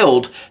Court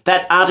held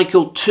that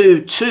Article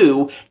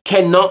 2.2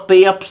 cannot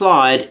be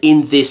applied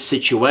in this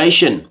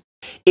situation.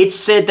 It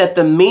said that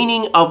the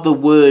meaning of the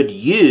word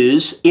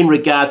use in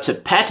regard to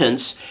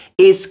patents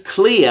is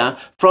clear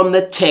from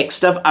the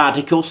text of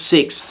Article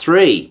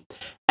 6.3.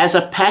 As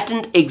a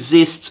patent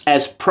exists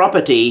as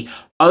property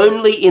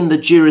only in the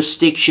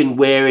jurisdiction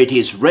where it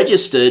is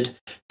registered,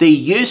 the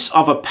use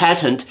of a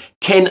patent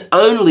can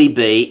only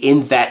be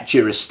in that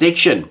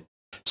jurisdiction.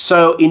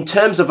 So, in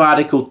terms of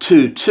Article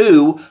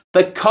 2.2,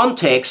 the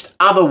context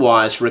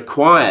otherwise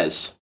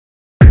requires.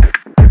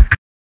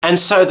 And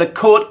so the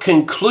court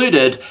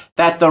concluded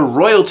that the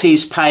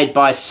royalties paid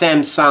by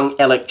Samsung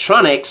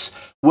Electronics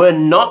were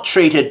not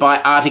treated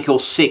by Article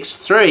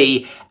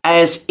 6.3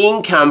 as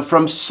income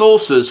from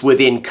sources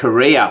within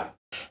Korea.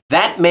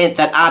 That meant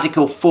that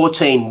Article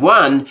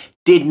 14.1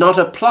 did not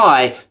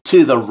apply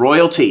to the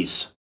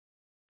royalties.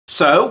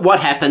 So what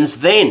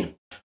happens then?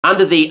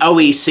 Under the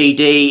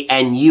OECD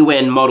and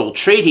UN model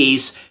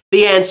treaties,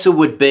 the answer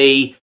would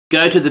be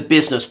go to the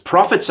business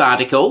profits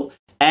article,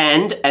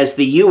 and as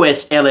the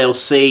US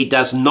LLC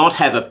does not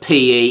have a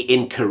PE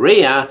in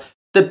Korea,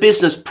 the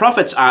business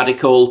profits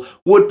article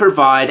would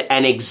provide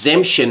an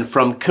exemption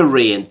from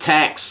Korean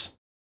tax.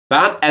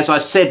 But as I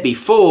said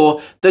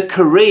before, the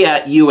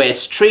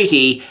Korea-US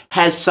treaty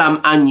has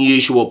some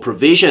unusual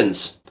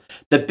provisions.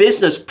 The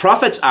business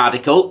profits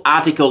article,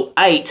 Article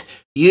 8,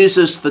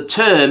 uses the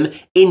term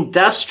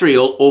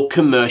industrial or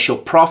commercial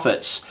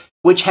profits,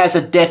 which has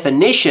a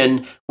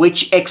definition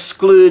which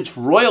excludes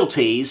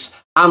royalties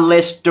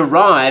unless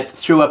derived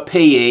through a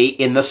PE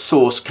in the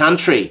source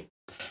country.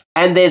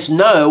 And there's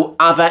no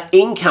other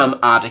income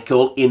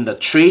article in the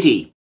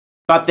treaty.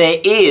 But there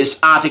is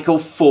Article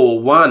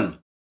 4.1.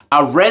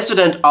 A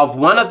resident of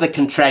one of the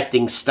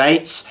contracting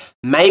states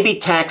may be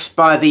taxed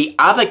by the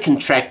other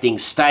contracting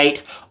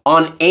state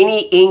on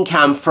any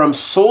income from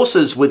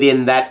sources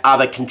within that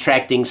other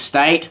contracting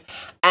state,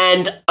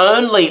 and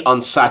only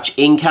on such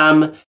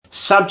income,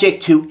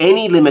 subject to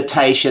any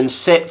limitations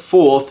set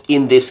forth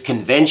in this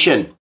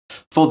convention.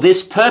 For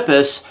this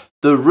purpose,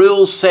 the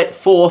rules set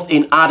forth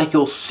in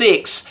Article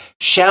 6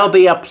 shall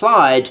be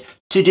applied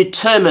to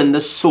determine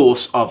the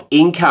source of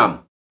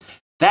income.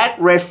 That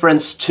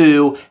reference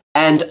to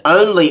 "and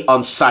only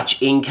on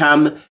such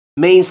income"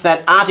 means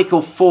that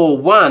Article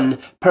 4.1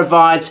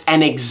 provides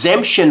an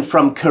exemption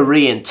from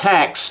Korean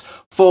tax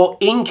for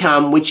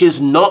income which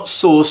is not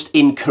sourced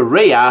in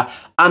Korea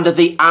under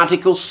the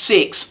Article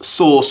 6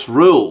 source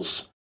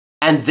rules.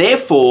 And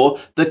therefore,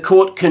 the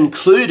court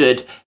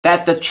concluded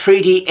that the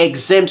treaty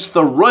exempts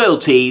the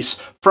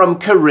royalties from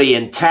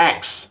Korean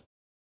tax.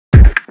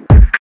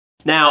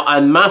 Now,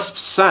 I must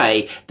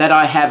say that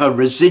I have a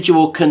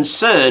residual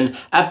concern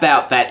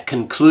about that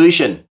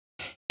conclusion.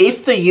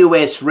 If the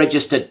US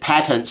registered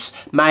patents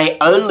may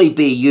only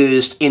be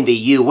used in the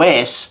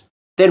US,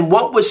 then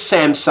what was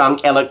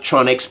Samsung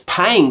Electronics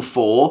paying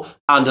for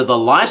under the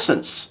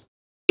license?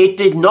 It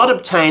did not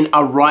obtain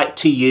a right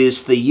to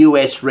use the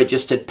US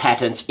registered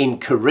patents in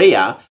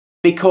Korea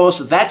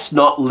because that's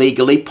not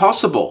legally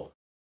possible.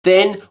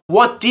 Then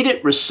what did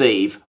it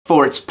receive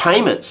for its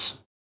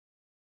payments?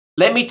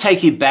 Let me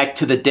take you back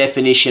to the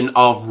definition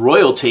of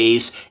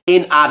royalties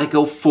in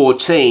Article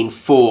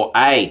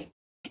 14.4a.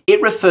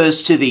 It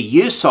refers to the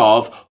use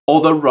of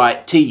or the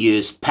right to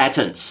use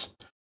patents,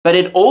 but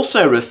it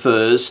also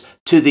refers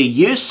to the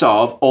use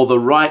of or the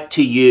right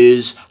to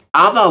use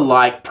other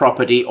like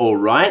property or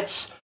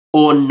rights,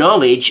 or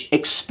knowledge,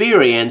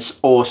 experience,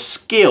 or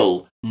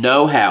skill,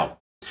 know-how.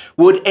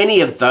 Would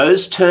any of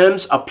those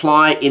terms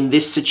apply in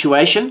this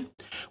situation?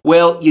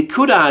 Well, you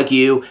could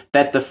argue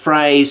that the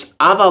phrase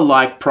other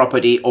like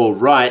property or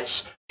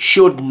rights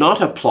should not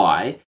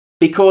apply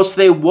because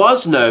there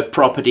was no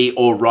property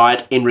or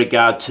right in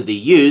regard to the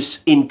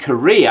use in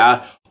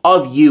Korea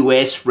of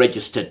US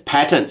registered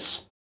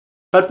patents.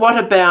 But what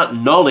about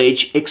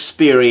knowledge,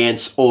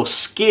 experience, or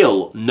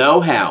skill,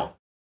 know-how?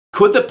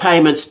 Could the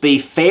payments be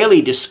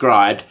fairly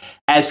described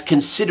as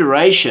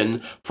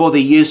consideration for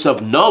the use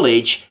of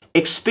knowledge,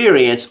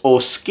 experience,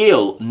 or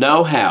skill,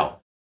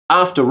 know-how?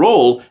 After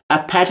all,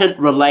 a patent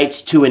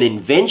relates to an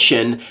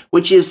invention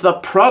which is the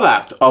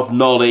product of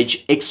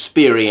knowledge,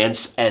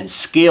 experience, and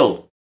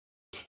skill.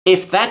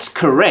 If that's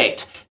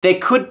correct, there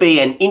could be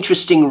an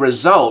interesting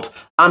result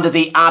under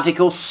the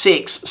Article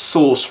 6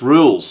 source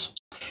rules.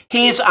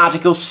 Here's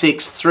Article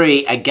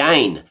 6.3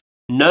 again.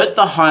 Note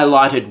the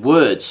highlighted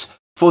words,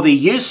 "for the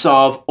use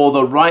of or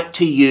the right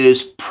to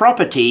use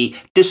property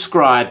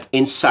described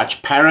in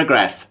such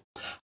paragraph."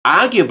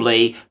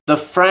 Arguably, the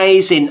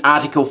phrase in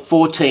Article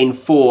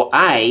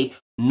 14.4a,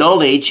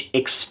 knowledge,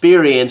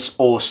 experience,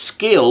 or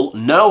skill,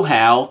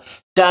 know-how,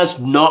 does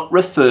not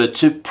refer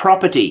to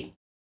property.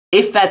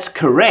 If that's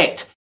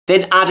correct,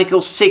 then Article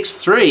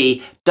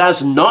 6.3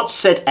 does not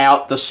set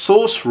out the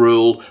source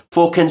rule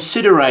for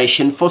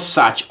consideration for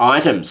such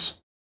items.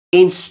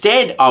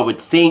 Instead, I would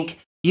think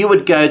you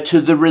would go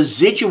to the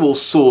residual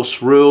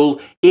source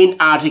rule in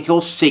Article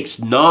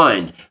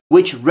 6.9,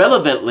 which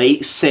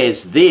relevantly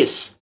says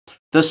this: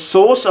 the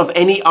source of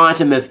any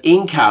item of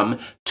income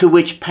to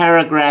which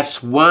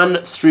paragraphs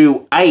 1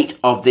 through 8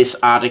 of this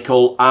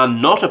article are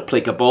not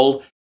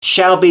applicable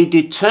shall be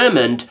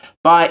determined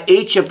by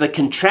each of the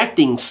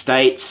contracting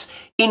states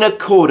in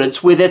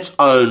accordance with its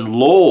own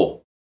law.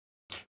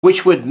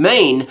 Which would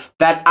mean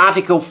that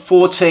Article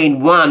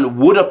 14.1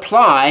 would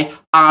apply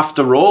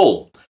after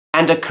all,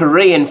 and a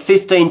Korean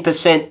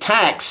 15%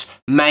 tax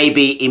may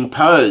be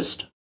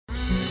imposed.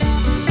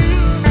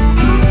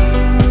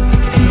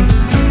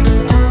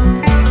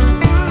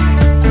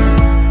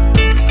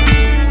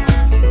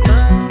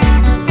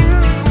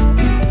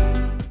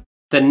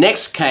 The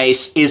next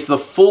case is the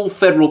full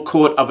Federal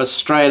Court of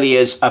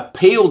Australia's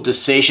appeal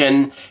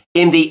decision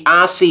in the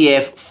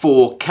RCF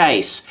 4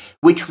 case,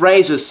 which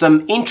raises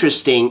some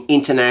interesting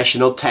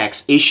international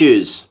tax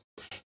issues.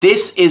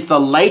 This is the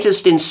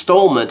latest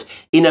instalment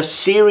in a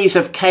series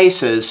of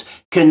cases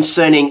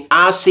concerning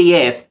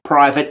RCF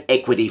private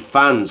equity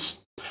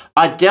funds.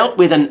 I dealt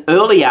with an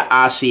earlier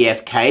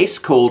RCF case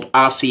called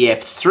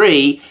RCF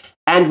 3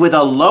 and with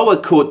a lower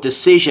court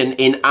decision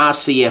in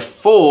RCF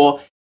 4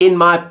 in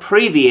my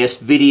previous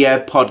video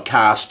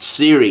podcast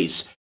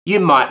series. You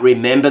might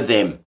remember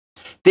them.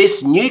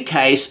 This new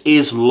case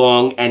is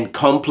long and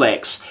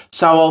complex,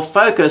 so I'll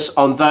focus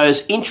on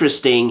those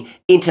interesting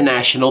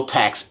international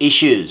tax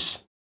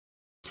issues.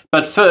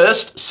 But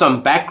first,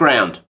 some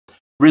background.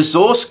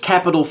 Resource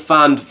Capital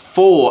Fund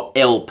 4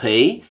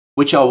 LP,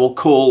 which I will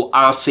call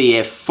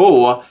RCF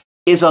 4,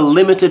 is a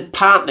limited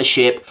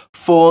partnership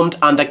formed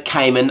under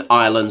Cayman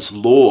Islands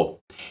law.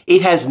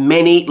 It has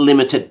many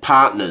limited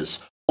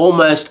partners,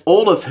 almost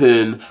all of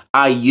whom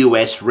are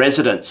US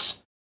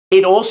residents.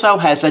 It also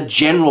has a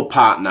general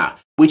partner,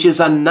 which is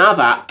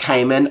another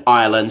Cayman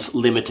Islands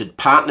limited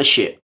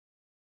partnership.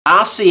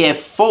 RCF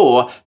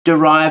 4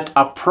 derived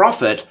a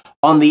profit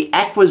on the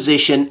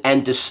acquisition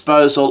and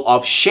disposal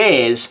of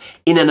shares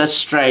in an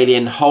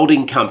Australian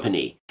holding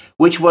company,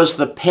 which was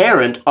the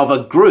parent of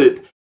a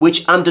group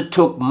which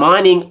undertook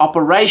mining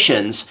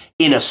operations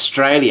in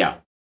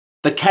Australia.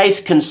 The case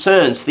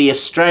concerns the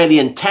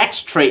Australian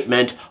tax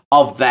treatment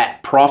of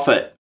that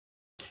profit.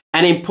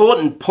 An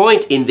important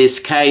point in this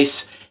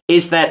case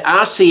is that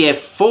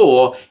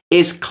RCF4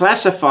 is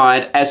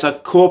classified as a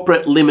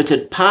corporate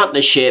limited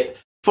partnership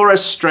for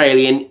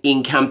Australian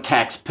income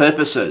tax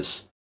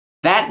purposes.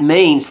 That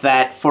means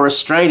that for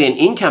Australian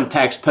income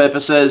tax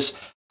purposes,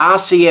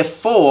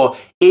 RCF4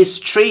 is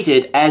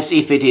treated as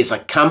if it is a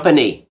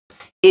company.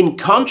 In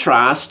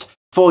contrast,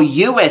 for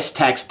US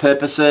tax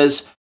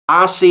purposes,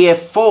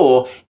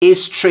 RCF4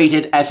 is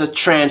treated as a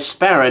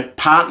transparent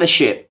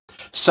partnership.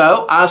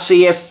 So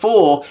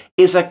RCF4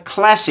 is a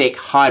classic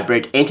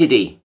hybrid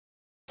entity.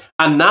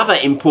 Another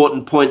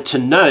important point to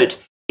note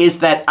is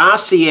that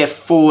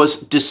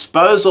RCF4's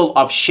disposal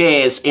of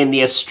shares in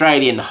the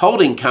Australian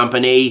holding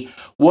company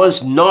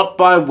was not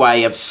by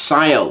way of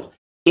sale.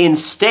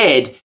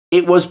 Instead,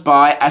 it was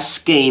by a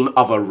scheme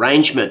of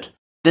arrangement.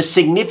 The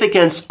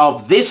significance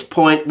of this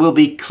point will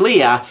be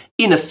clear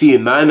in a few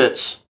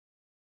moments.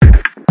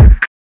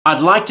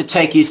 I'd like to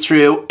take you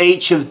through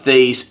each of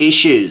these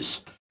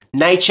issues.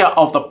 Nature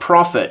of the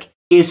profit.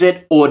 Is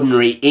it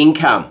ordinary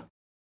income?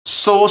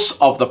 Source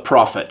of the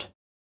profit.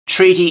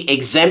 Treaty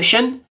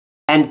exemption.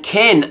 And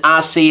can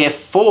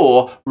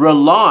RCF4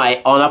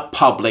 rely on a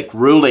public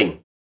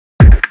ruling?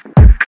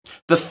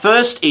 The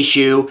first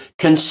issue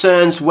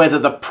concerns whether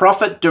the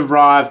profit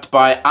derived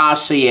by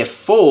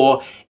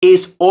RCF4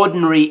 is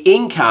ordinary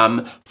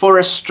income for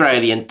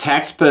Australian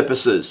tax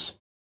purposes.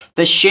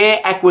 The share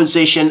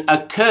acquisition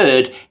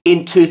occurred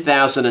in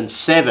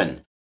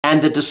 2007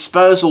 and the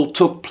disposal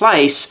took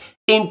place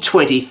in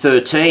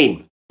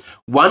 2013.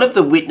 One of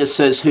the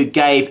witnesses who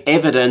gave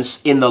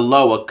evidence in the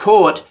lower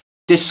court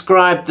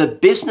described the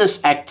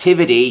business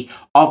activity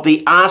of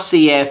the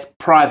RCF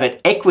private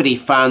equity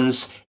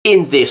funds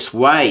in this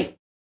way.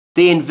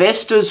 The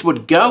investors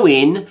would go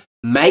in,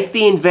 make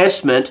the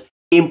investment,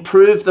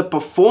 improve the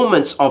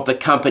performance of the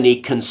company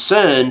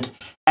concerned,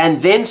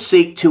 and then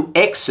seek to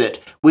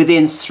exit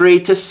within 3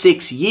 to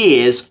 6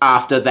 years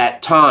after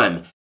that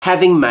time,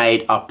 having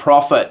made a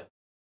profit.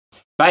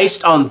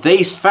 Based on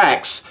these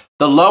facts,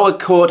 the lower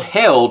court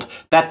held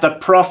that the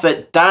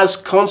profit does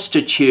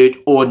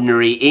constitute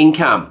ordinary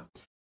income.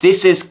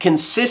 This is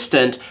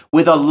consistent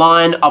with a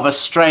line of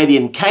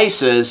Australian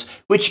cases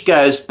which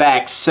goes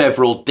back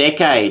several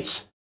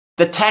decades.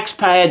 The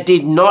taxpayer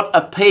did not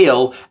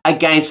appeal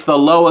against the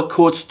lower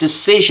court's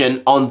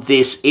decision on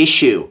this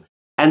issue,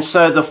 and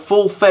so the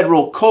full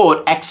federal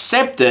court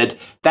accepted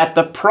that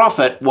the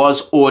profit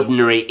was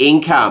ordinary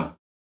income.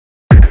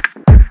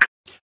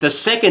 The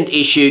second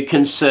issue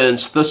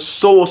concerns the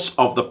source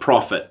of the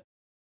profit.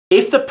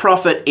 If the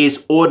profit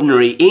is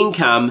ordinary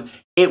income,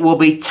 it will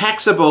be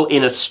taxable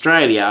in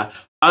Australia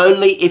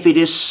only if it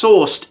is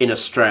sourced in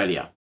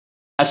Australia.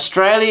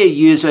 Australia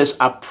uses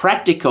a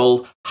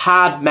practical,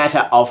 hard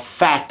matter of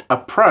fact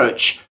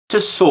approach to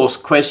source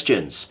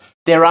questions.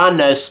 There are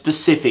no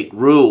specific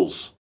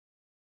rules.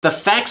 The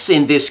facts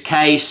in this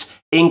case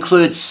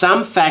include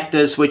some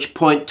factors which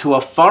point to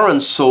a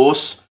foreign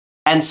source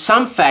and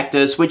some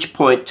factors which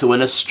point to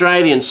an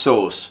Australian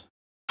source.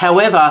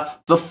 However,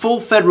 the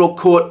full federal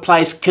court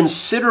placed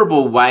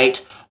considerable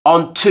weight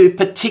on two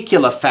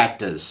particular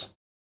factors.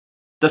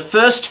 The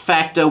first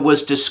factor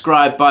was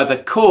described by the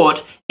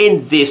court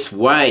in this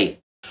way.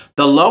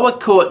 The lower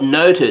court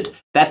noted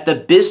that the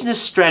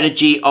business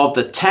strategy of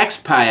the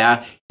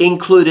taxpayer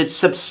included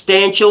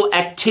substantial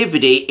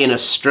activity in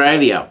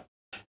Australia.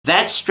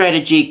 That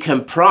strategy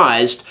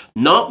comprised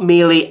not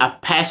merely a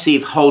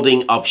passive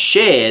holding of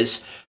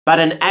shares, but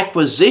an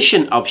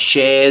acquisition of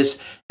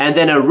shares and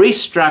then a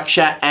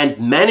restructure and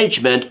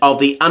management of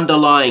the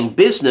underlying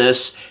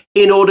business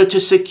in order to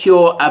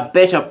secure a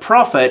better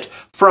profit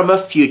from a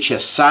future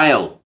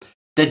sale.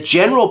 The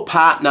general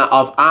partner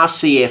of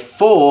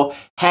RCF4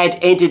 had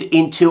entered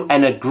into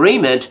an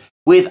agreement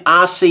with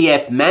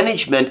RCF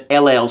Management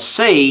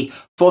LLC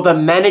for the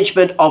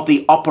management of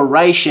the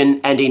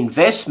operation and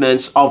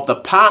investments of the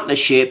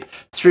partnership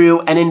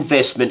through an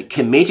investment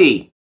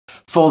committee.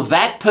 For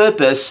that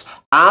purpose,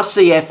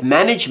 RCF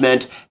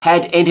Management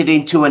had entered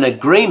into an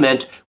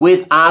agreement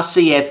with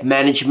RCF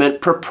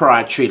Management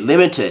Proprietary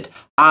Limited,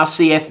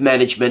 RCF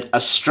Management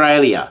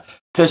Australia,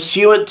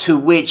 pursuant to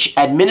which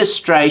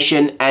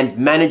administration and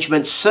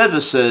management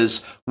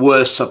services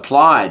were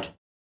supplied.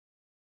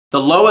 The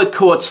lower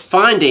court's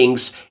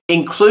findings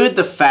include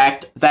the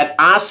fact that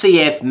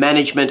RCF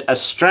Management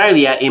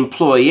Australia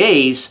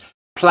employees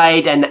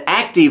played an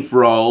active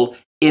role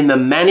in the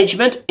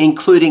management,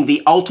 including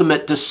the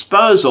ultimate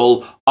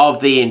disposal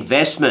of the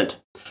investment.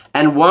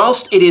 And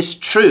whilst it is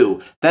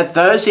true that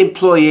those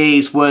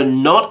employees were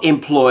not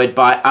employed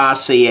by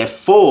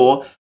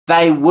RCF4,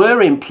 they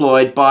were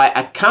employed by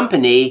a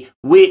company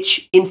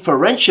which,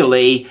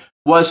 inferentially,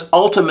 was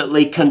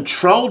ultimately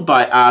controlled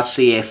by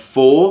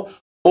RCF4,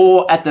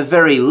 or at the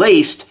very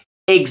least,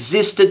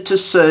 existed to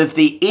serve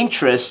the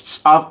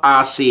interests of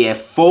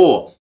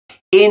RCF4.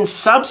 In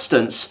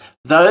substance,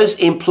 those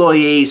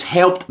employees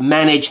helped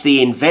manage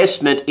the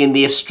investment in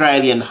the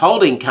Australian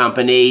holding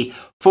company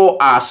for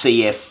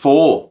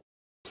RCF4.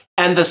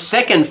 And the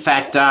second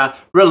factor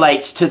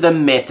relates to the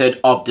method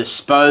of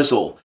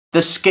disposal,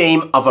 the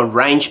scheme of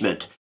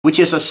arrangement, which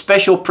is a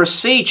special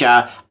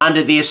procedure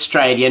under the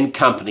Australian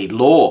company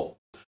law.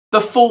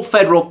 The full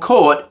federal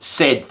court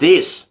said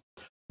this: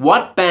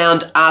 what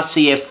bound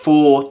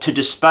RCF4 to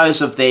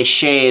dispose of their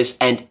shares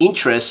and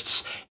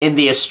interests in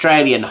the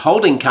Australian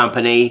holding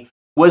company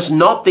was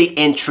not the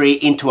entry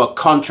into a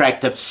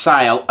contract of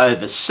sale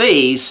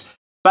overseas,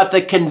 but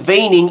the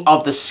convening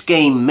of the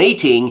scheme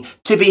meeting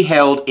to be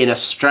held in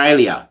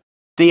Australia,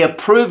 the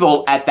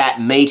approval at that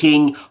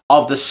meeting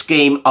of the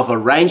scheme of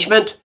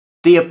arrangement,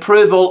 the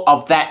approval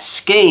of that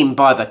scheme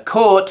by the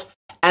court,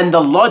 and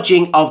the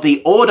lodging of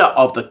the order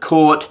of the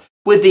court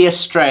with the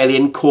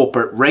Australian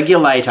corporate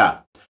regulator.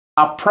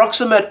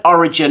 Approximate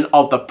origin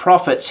of the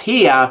profits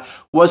here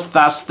was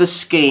thus the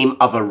scheme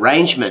of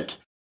arrangement,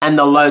 and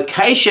the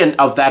location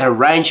of that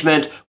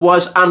arrangement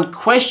was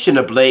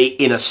unquestionably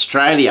in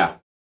Australia.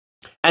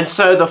 And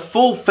so the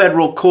full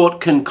federal court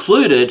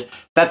concluded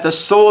that the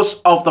source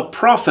of the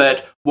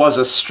profit was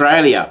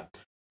Australia.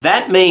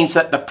 That means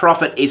that the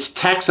profit is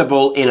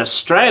taxable in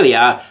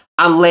Australia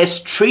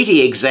unless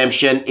treaty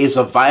exemption is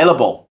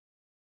available.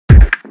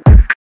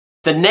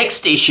 The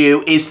next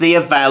issue is the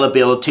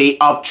availability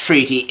of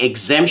treaty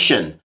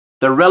exemption,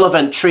 the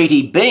relevant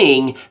treaty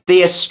being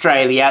the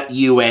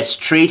Australia-US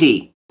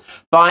Treaty.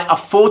 By a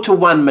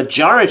 4-to-1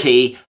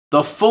 majority,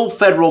 the full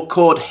federal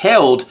court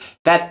held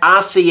that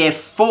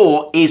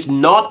RCF4 is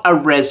not a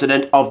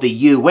resident of the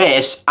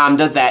US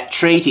under that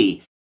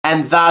treaty,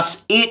 and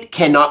thus it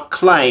cannot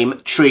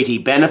claim treaty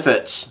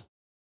benefits.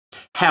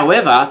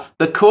 However,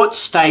 the court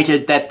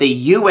stated that the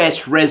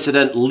US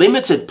resident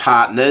limited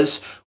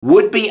partners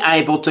would be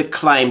able to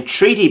claim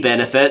treaty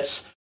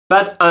benefits,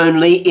 but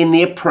only in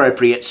the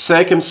appropriate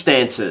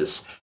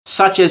circumstances,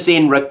 such as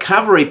in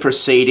recovery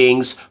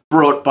proceedings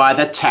brought by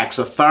the tax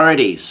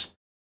authorities.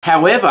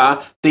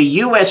 However, the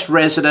US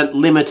resident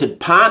limited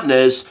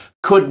partners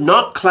could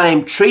not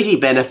claim treaty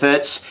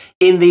benefits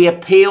in the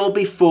appeal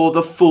before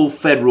the full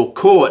federal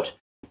court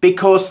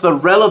because the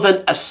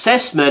relevant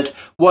assessment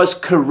was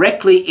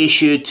correctly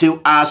issued to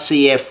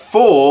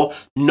RCF4,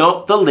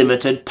 not the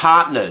limited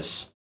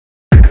partners.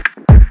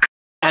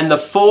 And the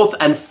fourth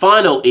and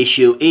final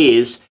issue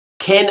is,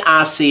 can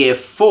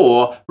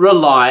RCF4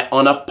 rely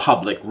on a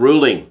public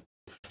ruling?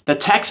 The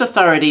tax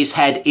authorities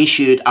had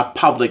issued a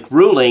public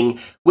ruling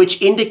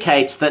which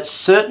indicates that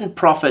certain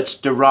profits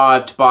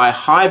derived by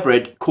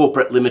hybrid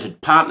corporate limited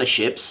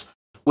partnerships,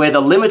 where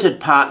the limited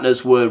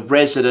partners were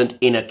resident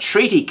in a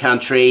treaty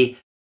country,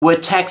 were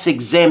tax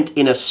exempt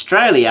in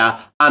Australia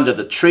under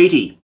the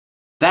treaty.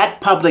 That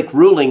public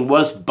ruling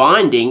was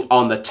binding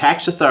on the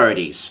tax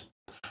authorities.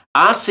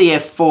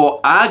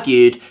 RCF4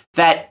 argued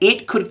that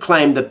it could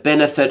claim the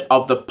benefit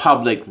of the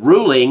public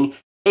ruling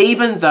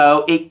even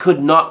though it could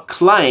not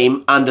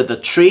claim under the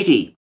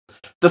treaty.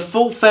 The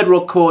full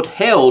federal court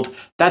held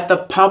that the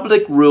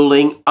public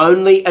ruling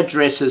only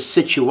addresses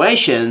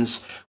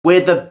situations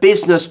where the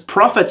business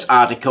profits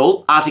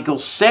article, Article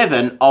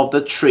 7 of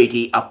the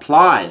treaty,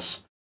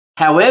 applies.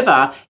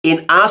 However,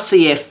 in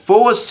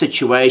RCF4's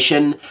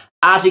situation,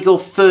 Article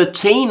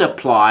 13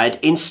 applied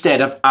instead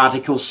of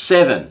Article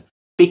 7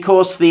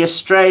 because the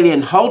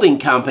Australian holding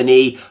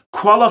company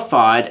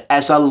qualified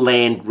as a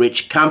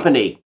land-rich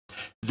company.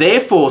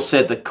 Therefore,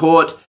 said the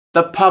court,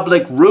 the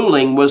public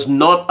ruling was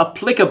not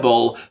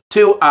applicable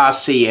to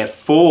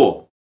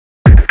RCF4.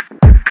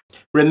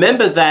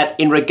 Remember that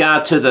in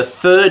regard to the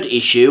third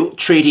issue,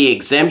 treaty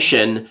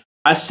exemption,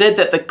 I said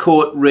that the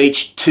court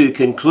reached two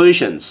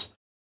conclusions.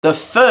 The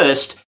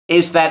first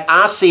is that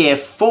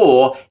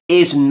RCF4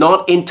 is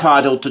not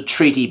entitled to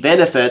treaty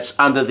benefits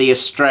under the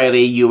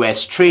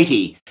Australia-US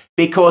Treaty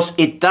because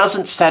it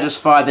doesn't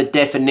satisfy the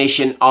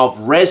definition of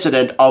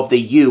resident of the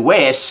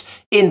US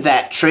in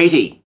that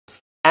treaty.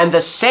 And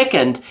the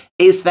second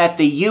is that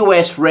the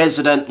US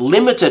resident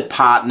limited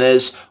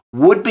partners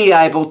would be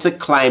able to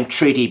claim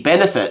treaty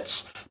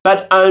benefits,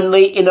 but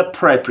only in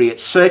appropriate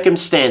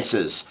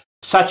circumstances,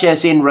 such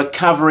as in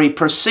recovery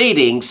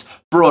proceedings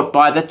brought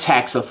by the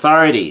tax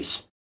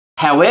authorities.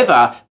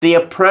 However, the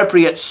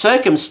appropriate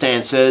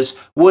circumstances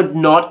would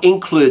not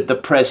include the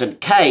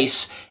present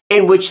case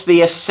in which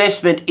the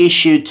assessment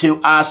issued to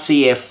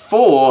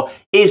RCF4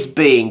 is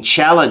being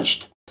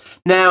challenged.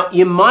 Now,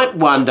 you might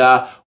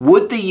wonder,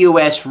 would the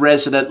US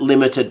resident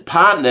limited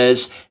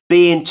partners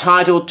be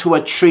entitled to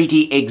a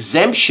treaty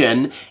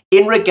exemption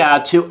in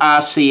regard to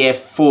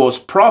RCF4's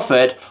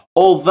profit,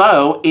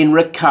 although in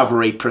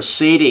recovery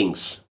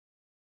proceedings?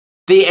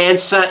 The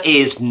answer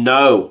is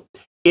no.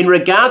 In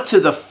regard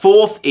to the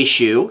fourth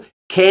issue,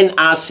 can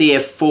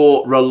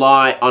RCF4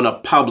 rely on a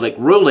public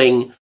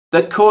ruling,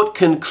 the court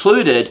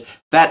concluded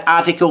that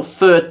Article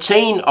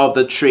 13 of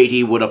the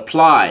treaty would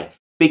apply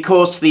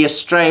because the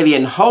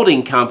Australian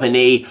holding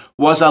company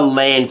was a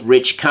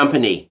land-rich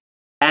company.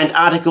 and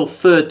Article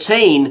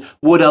 13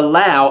 would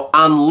allow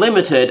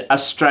unlimited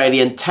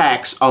Australian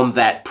tax on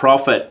that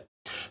profit.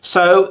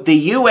 So the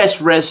US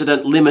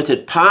resident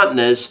limited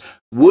partners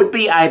would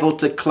be able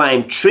to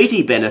claim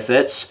treaty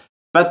benefits,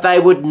 but they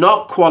would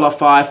not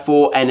qualify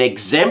for an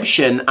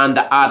exemption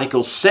under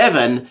Article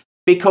 7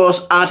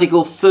 because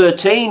Article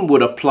 13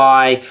 would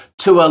apply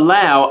to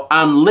allow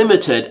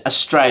unlimited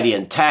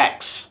Australian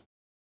tax.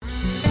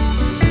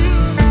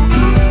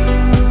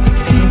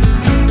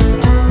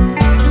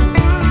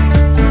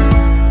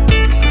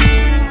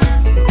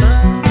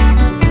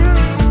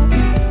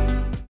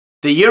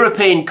 The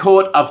European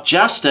Court of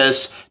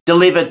Justice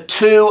delivered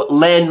two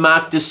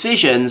landmark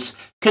decisions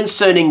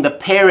concerning the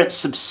Parent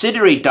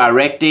Subsidiary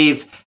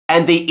Directive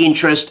and the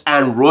Interest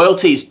and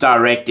Royalties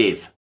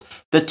Directive.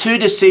 The two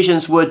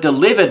decisions were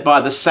delivered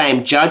by the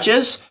same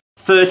judges,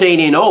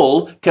 13 in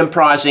all,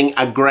 comprising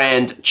a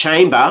grand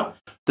chamber.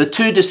 The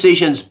two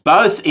decisions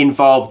both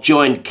involve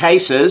joint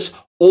cases,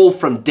 all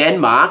from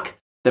Denmark.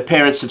 The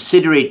Parent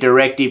Subsidiary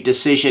Directive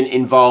decision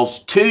involves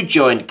two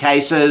joint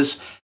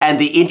cases, and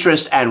the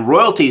Interest and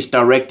Royalties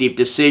Directive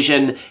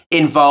decision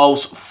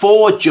involves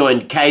 4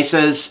 joint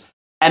cases,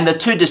 and the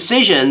two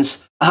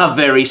decisions are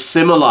very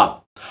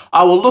similar.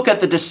 I will look at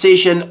the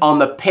decision on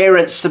the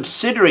Parent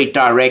Subsidiary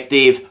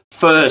Directive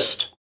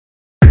first.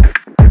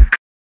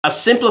 A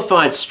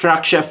simplified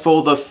structure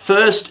for the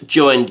first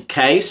joint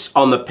case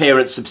on the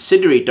Parent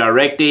Subsidiary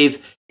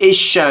Directive is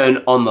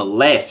shown on the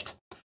left.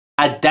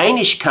 A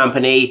Danish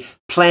company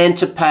planned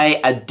to pay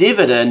a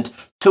dividend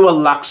to a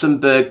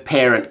Luxembourg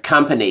parent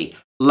company,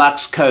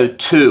 Luxco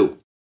II.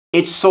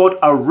 It sought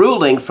a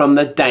ruling from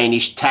the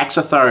Danish tax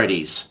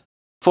authorities.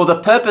 For the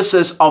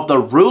purposes of the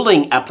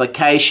ruling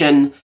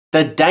application,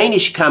 the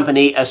Danish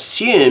company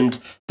assumed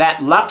that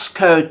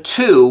Luxco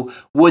II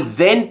would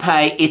then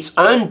pay its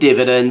own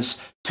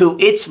dividends to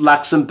its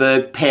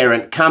Luxembourg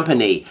parent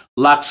company,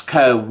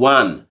 Luxco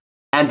I,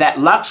 and that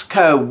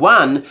Luxco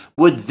I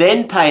would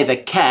then pay the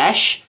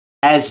cash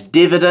as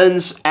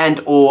dividends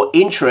and/or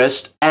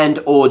interest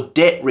and/or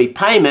debt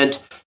repayment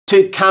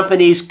to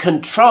companies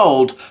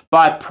controlled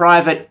by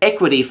private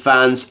equity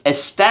funds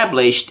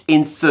established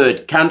in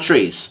third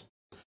countries.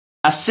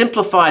 A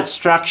simplified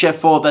structure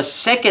for the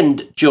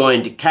second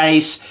joint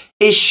case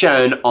is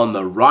shown on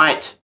the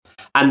right.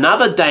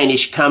 Another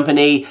Danish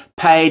company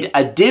paid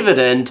a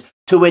dividend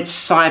to its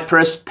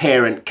Cyprus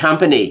parent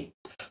company.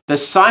 The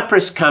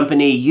Cyprus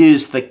company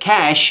used the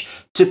cash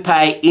to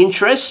pay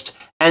interest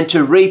and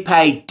to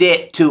repay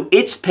debt to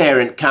its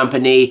parent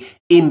company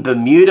in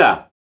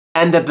Bermuda,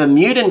 and the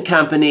Bermudan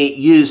company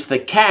used the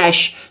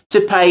cash to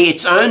pay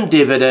its own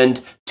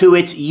dividend to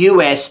its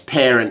US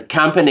parent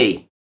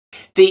company.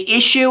 The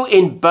issue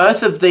in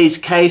both of these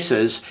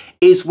cases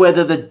is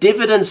whether the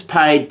dividends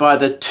paid by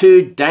the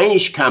two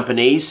Danish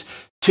companies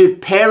to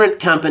parent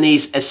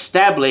companies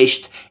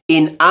established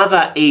in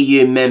other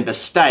EU member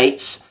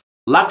states,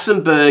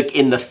 Luxembourg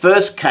in the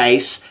first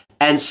case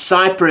and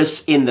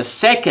Cyprus in the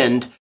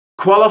second,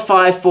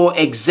 qualify for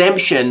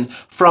exemption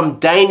from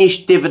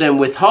Danish dividend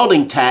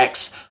withholding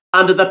tax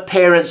under the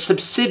Parent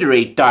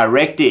Subsidiary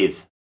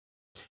Directive.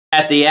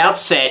 At the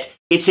outset,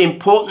 it's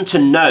important to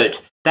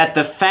note that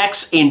the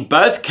facts in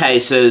both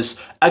cases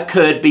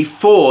occurred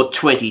before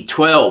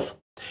 2012.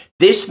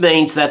 This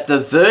means that the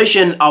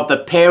version of the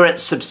Parent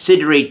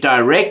Subsidiary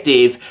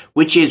Directive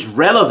which is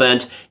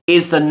relevant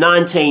is the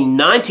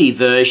 1990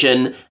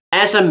 version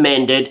as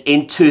amended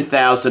in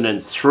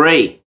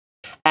 2003.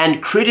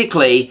 And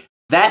critically,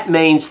 that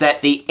means that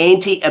the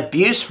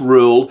anti-abuse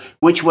rule,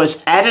 which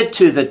was added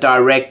to the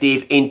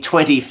directive in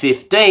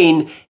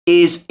 2015,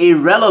 is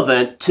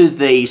irrelevant to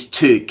these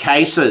two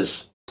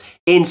cases.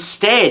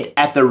 Instead,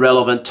 at the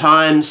relevant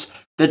times,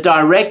 the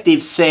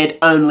directive said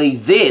only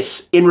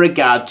this in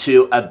regard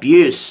to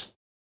abuse.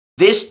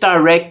 This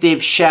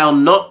directive shall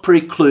not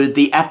preclude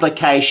the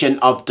application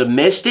of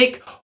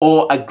domestic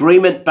or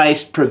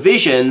agreement-based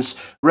provisions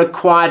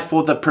required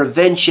for the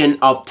prevention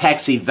of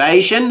tax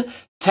evasion,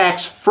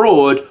 tax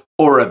fraud,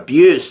 or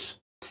abuse.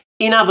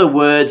 In other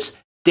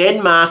words,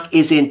 Denmark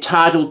is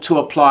entitled to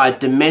apply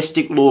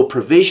domestic law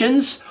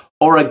provisions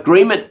or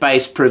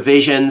agreement-based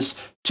provisions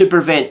to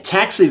prevent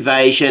tax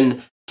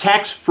evasion,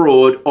 tax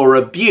fraud, or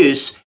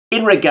abuse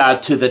in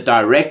regard to the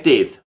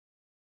directive.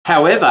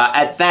 However,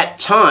 at that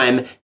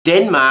time,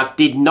 Denmark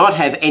did not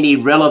have any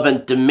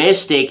relevant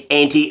domestic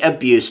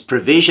anti-abuse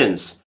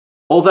provisions.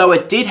 Although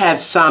it did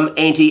have some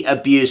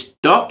anti-abuse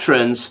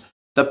doctrines,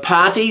 the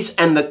parties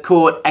and the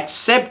court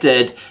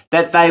accepted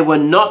that they were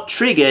not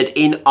triggered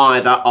in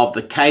either of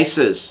the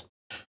cases.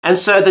 And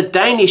so the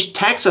Danish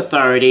tax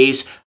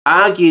authorities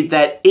argued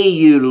that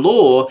EU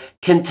law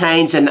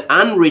contains an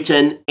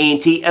unwritten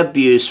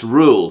anti-abuse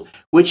rule,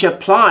 which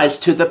applies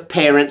to the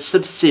Parent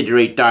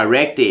Subsidiary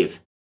Directive,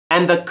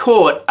 and the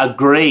court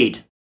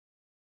agreed.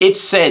 It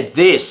said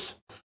this: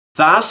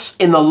 thus,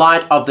 in the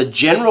light of the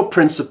general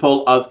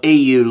principle of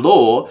EU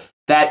law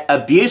that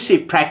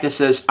abusive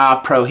practices are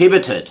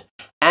prohibited,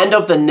 and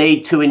of the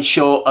need to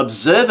ensure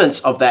observance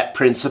of that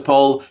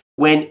principle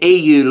when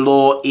EU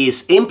law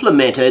is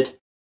implemented,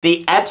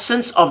 The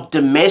absence of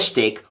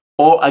domestic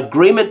or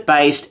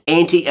agreement-based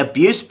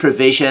anti-abuse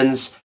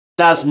provisions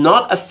does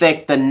not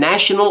affect the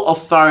national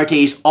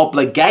authority's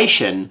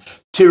obligation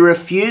to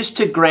refuse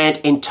to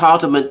grant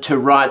entitlement to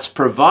rights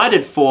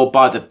provided for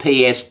by the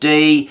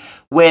PSD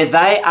where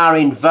they are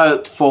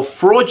invoked for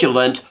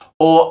fraudulent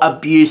or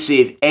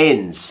abusive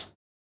ends.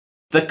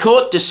 The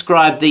court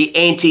described the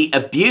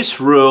anti-abuse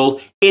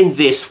rule in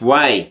this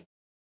way.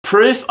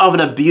 Proof of an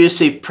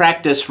abusive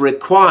practice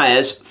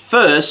requires,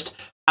 first,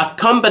 a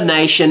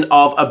combination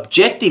of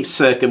objective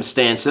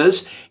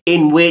circumstances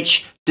in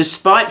which,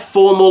 despite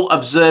formal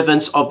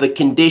observance of the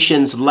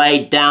conditions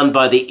laid down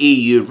by the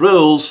EU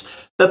rules,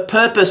 the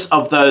purpose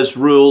of those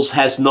rules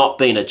has not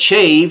been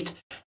achieved,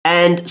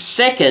 and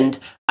second,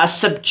 a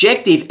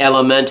subjective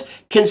element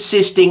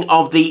consisting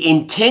of the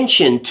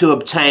intention to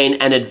obtain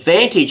an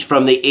advantage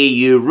from the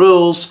EU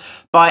rules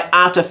by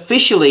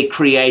artificially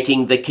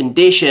creating the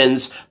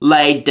conditions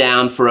laid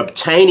down for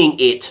obtaining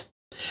it.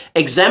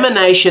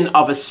 Examination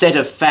of a set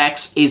of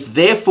facts is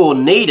therefore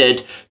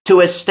needed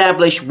to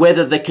establish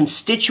whether the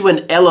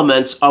constituent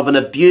elements of an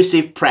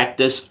abusive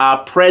practice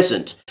are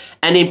present,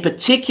 and in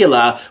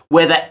particular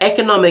whether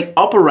economic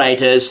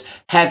operators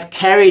have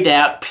carried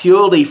out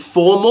purely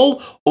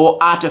formal or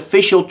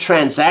artificial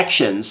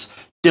transactions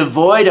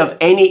devoid of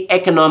any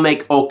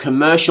economic or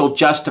commercial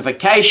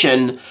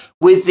justification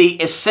with the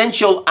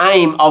essential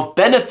aim of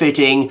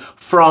benefiting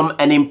from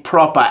an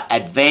improper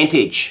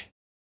advantage.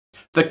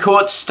 The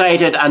court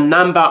stated a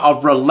number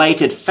of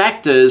related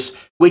factors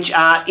which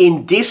are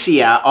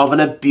indicia of an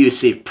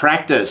abusive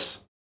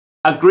practice.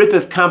 A group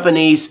of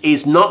companies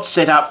is not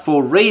set up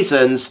for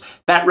reasons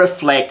that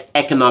reflect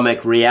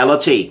economic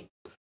reality.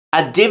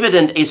 A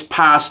dividend is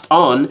passed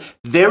on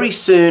very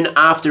soon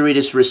after it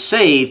is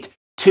received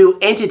to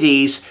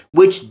entities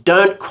which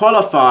don't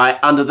qualify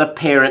under the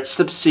parent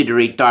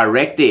subsidiary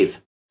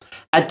directive.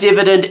 A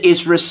dividend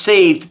is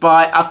received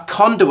by a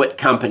conduit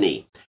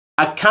company,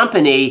 a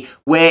company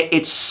where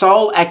its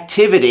sole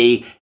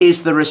activity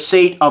is the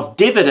receipt of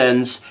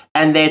dividends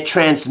and their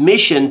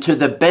transmission to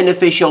the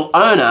beneficial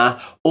owner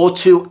or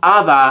to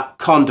other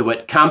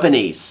conduit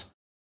companies.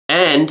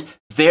 And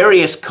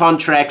various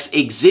contracts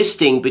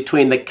existing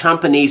between the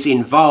companies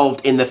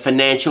involved in the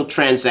financial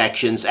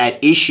transactions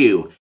at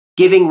issue,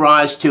 giving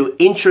rise to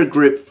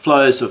intragroup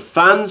flows of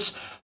funds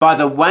by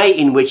the way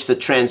in which the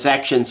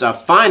transactions are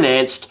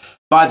financed,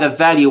 by the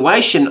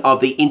valuation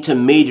of the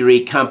intermediary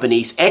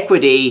company's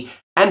equity,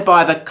 and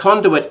by the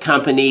conduit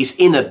company's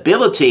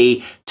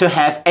inability to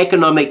have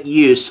economic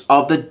use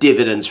of the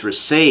dividends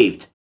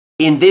received.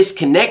 In this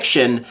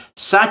connection,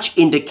 such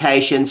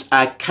indications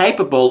are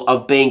capable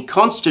of being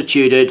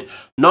constituted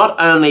not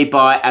only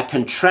by a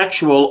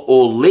contractual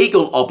or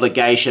legal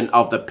obligation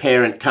of the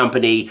parent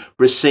company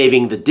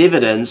receiving the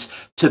dividends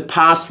to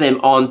pass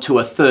them on to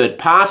a third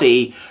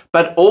party,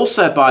 but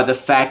also by the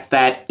fact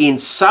that in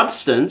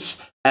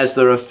substance, as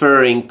the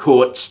referring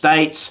court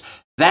states,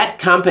 that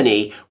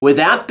company,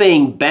 without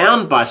being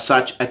bound by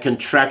such a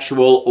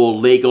contractual or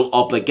legal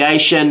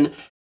obligation,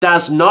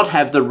 does not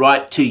have the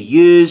right to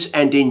use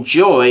and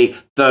enjoy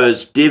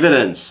those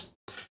dividends.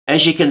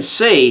 As you can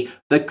see,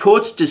 the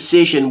court's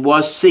decision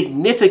was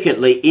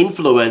significantly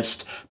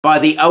influenced by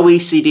the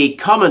OECD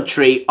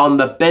commentary on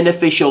the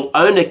beneficial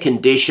owner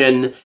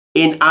condition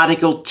in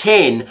Article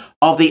 10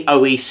 of the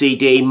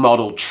OECD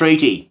Model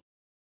Treaty.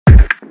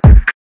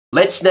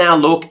 Let's now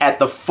look at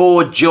the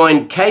 4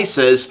 joined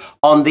cases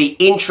on the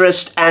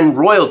Interest and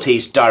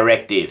Royalties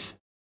Directive.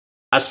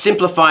 A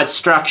simplified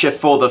structure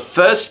for the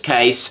first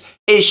case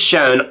is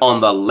shown on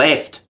the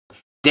left.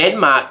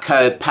 Denmark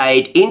Co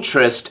paid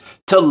interest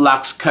to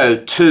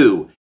Luxco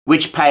 2,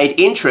 which paid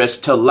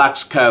interest to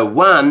Luxco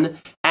 1,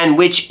 and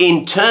which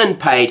in turn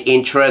paid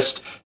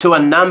interest to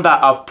a number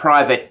of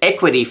private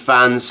equity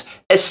funds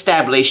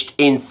established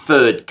in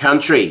third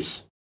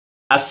countries.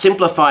 A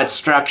simplified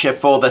structure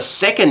for the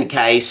second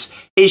case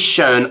is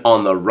shown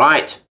on the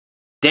right.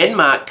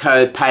 Denmark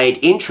Co paid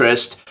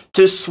interest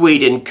to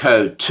Sweden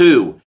Co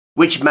 2,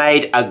 which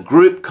made a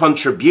group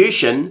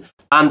contribution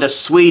under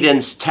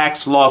Sweden's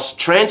tax loss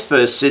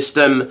transfer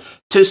system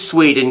to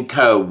Sweden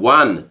Co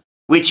 1,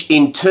 which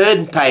in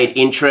turn paid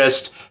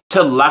interest to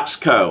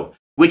Luxco,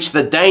 which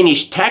the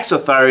Danish tax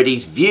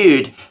authorities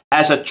viewed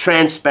as a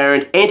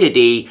transparent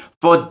entity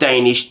for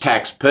Danish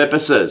tax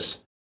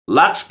purposes.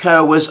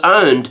 Luxco was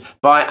owned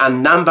by a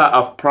number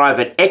of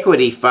private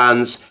equity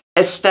funds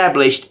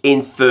established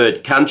in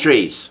third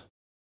countries.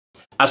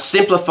 A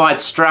simplified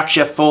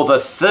structure for the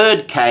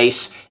third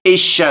case is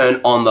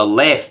shown on the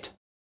left.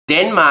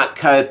 Denmark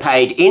Co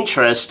paid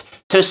interest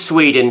to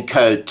Sweden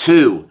Co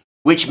 2,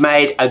 which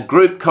made a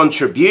group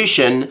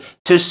contribution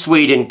to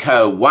Sweden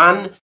Co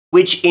 1,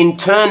 which in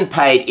turn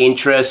paid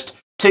interest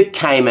to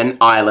Cayman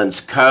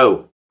Islands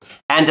Co.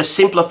 And a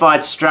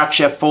simplified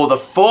structure for the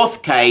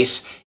fourth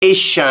case is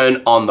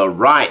shown on the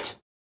right.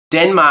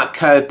 Denmark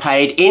Co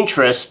paid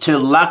interest to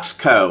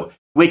Luxco,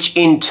 which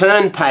in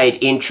turn paid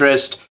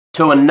interest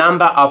to a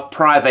number of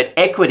private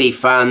equity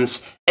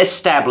funds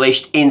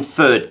established in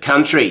third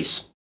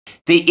countries.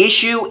 The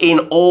issue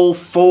in all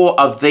four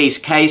of these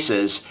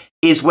cases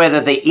is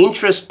whether the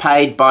interest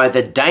paid by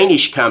the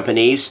Danish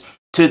companies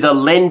to the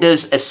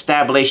lenders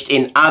established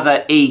in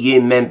other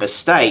EU member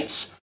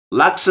states,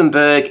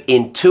 Luxembourg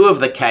in two of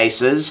the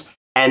cases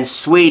and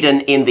Sweden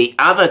in the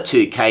other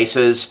two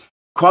cases,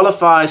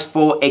 qualifies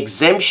for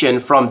exemption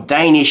from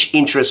Danish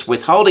interest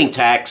withholding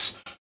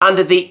tax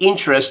under the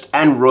Interest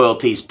and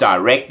Royalties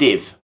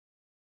Directive.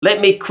 Let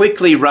me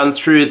quickly run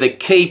through the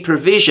key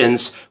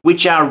provisions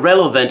which are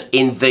relevant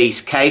in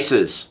these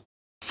cases.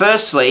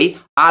 Firstly,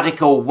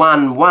 Article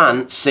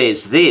 1.1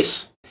 says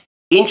this: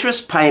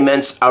 interest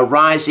payments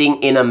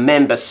arising in a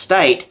member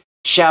state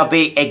shall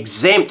be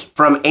exempt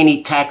from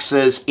any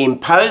taxes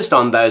imposed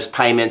on those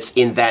payments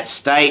in that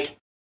state,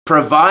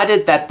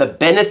 provided that the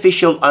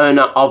beneficial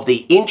owner of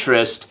the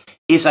interest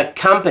is a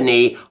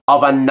company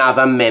of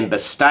another member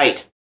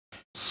state.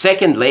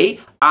 Secondly,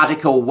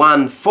 Article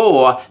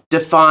 1.4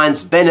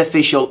 defines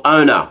beneficial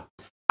owner.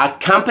 A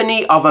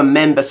company of a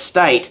member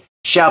state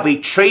shall be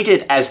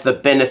treated as the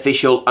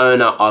beneficial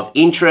owner of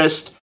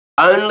interest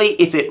only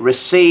if it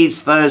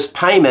receives those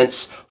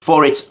payments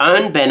for its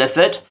own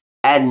benefit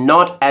and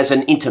not as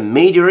an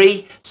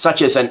intermediary,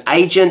 such as an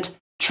agent,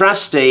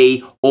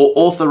 trustee, or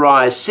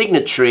authorised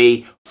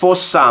signatory for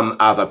some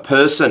other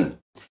person.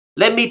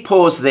 Let me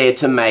pause there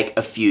to make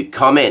a few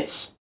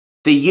comments.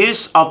 The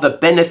use of the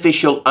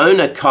beneficial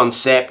owner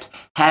concept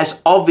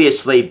has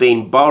obviously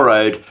been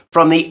borrowed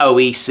from the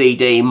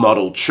OECD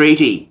Model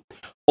Treaty.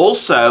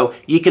 Also,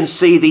 you can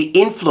see the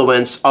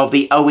influence of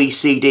the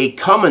OECD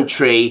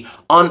commentary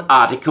on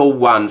Article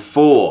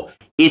 1.4,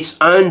 its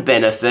own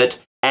benefit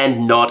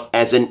and not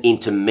as an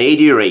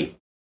intermediary.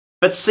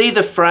 But see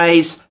the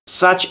phrase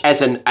such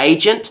as an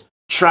agent,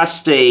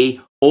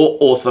 trustee, or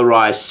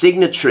authorised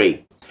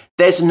signatory.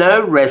 There's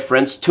no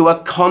reference to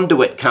a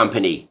conduit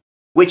company,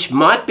 which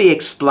might be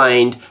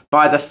explained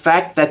by the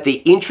fact that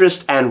the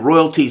Interest and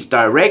Royalties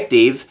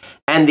Directive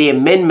and the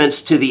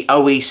amendments to the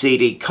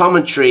OECD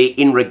commentary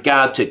in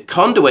regard to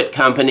conduit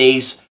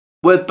companies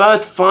were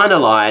both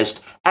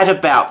finalised at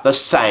about the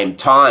same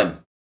time.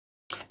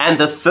 And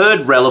the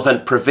third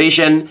relevant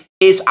provision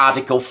is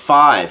Article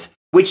 5,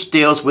 which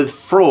deals with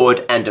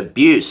fraud and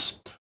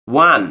abuse.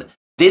 1.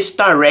 This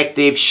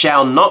directive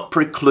shall not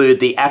preclude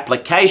the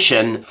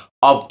application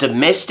of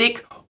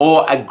domestic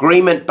or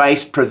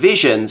agreement-based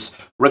provisions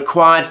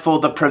required for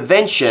the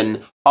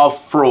prevention of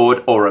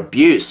fraud or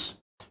abuse.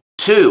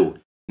 2.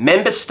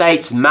 Member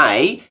states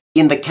may,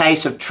 in the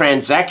case of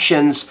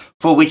transactions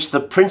for which the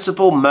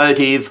principal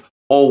motive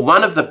or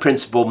one of the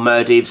principal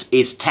motives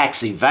is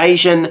tax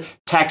evasion,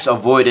 tax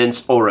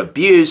avoidance, or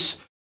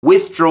abuse,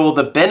 withdraw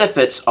the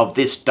benefits of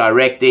this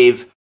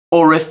directive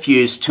or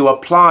refuse to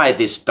apply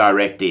this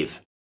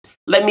directive.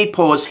 Let me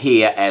pause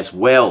here as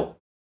well.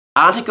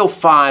 Article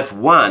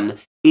 5.1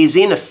 is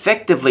in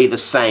effectively the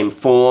same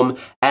form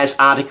as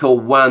Article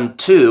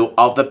 1.2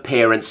 of the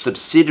Parent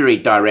Subsidiary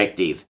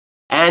Directive.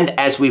 And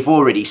as we've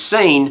already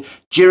seen,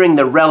 during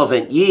the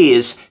relevant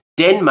years,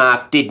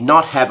 Denmark did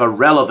not have a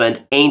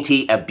relevant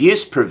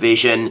anti-abuse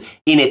provision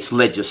in its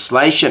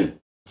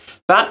legislation.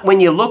 But when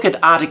you look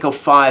at Article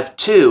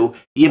 5.2,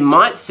 you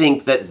might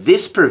think that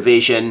this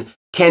provision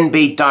can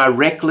be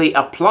directly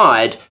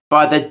applied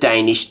by the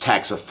Danish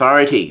tax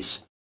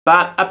authorities.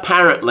 But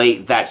apparently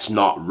that's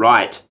not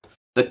right.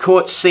 The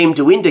courts seem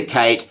to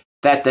indicate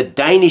that the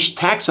Danish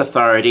tax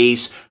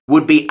authorities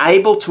would be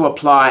able to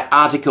apply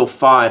Article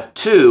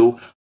 5.2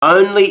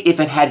 only if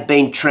it had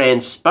been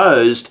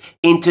transposed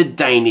into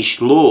Danish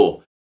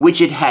law,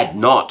 which it had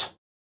not.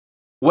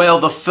 Well,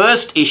 the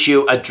first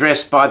issue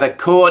addressed by the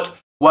court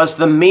was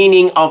the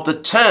meaning of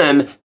the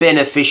term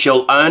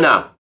beneficial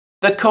owner.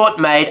 The court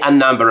made a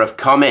number of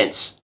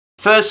comments.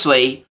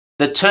 Firstly,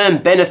 the term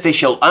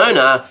beneficial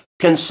owner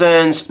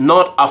concerns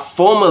not a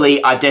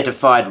formally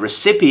identified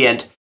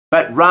recipient,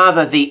 but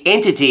rather the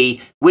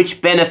entity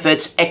which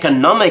benefits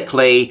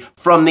economically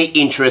from the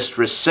interest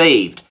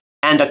received,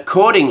 and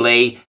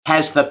accordingly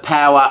has the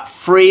power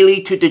freely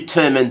to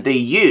determine the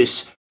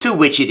use to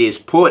which it is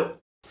put.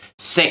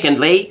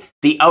 Secondly,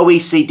 the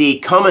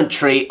OECD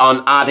commentary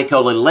on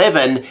Article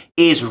 11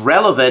 is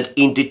relevant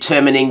in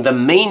determining the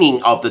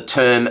meaning of the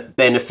term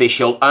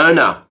beneficial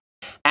owner.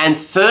 And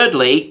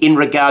thirdly, in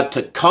regard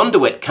to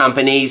conduit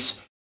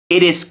companies,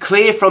 it is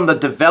clear from the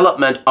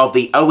development of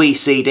the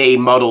OECD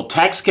Model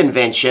Tax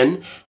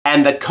Convention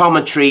and the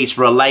commentaries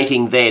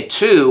relating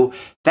thereto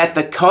that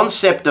the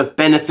concept of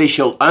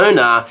beneficial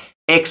owner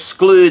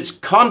excludes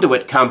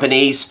conduit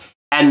companies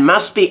and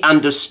must be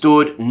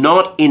understood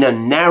not in a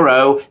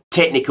narrow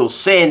technical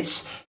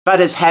sense, but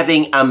as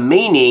having a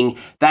meaning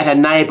that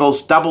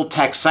enables double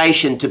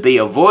taxation to be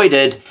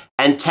avoided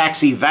and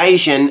tax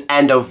evasion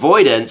and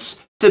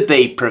avoidance to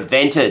be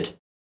prevented.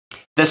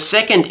 The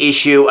second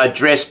issue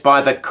addressed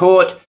by the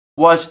court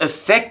was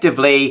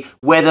effectively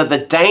whether the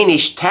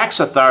Danish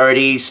tax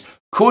authorities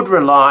could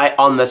rely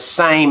on the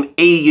same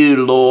EU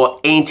law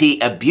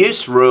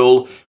anti-abuse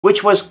rule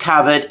which was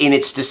covered in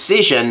its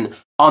decision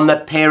on the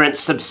Parent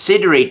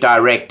Subsidiary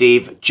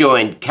Directive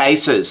joined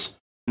cases.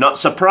 Not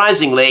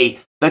surprisingly,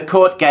 the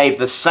court gave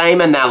the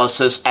same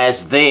analysis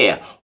as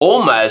there,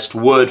 almost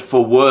word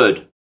for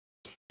word.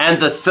 And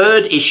the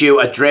third issue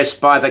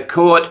addressed by the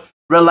court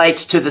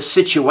relates to the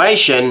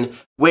situation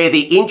where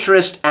the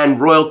Interest and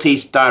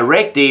Royalties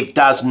Directive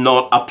does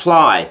not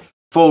apply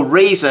for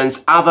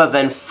reasons other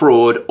than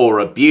fraud or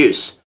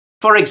abuse.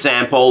 For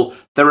example,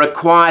 the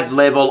required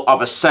level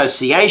of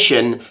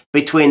association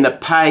between the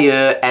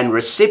payer and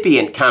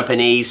recipient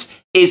companies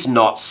is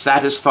not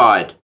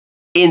satisfied.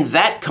 In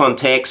that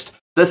context,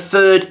 the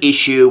third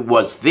issue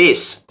was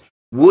this: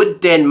 would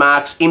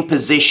Denmark's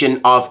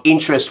imposition of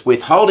interest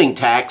withholding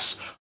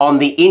tax on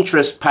the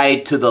interest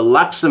paid to the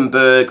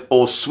Luxembourg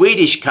or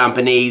Swedish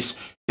companies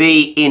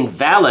be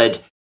invalid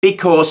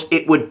because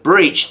it would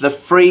breach the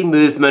free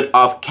movement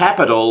of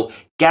capital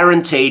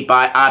guaranteed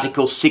by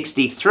Article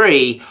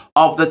 63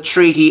 of the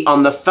Treaty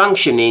on the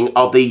Functioning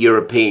of the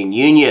European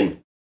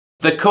Union?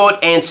 The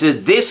court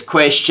answered this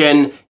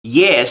question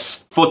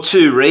yes, for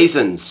two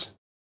reasons.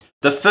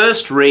 The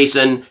first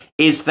reason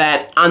is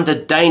that under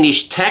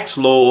Danish tax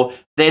law,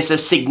 there's a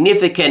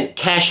significant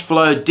cash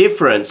flow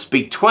difference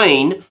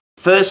between,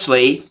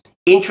 firstly,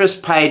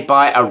 interest paid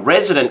by a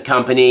resident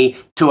company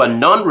to a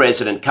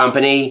non-resident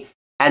company,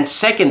 and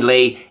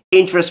secondly,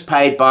 interest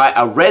paid by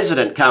a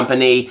resident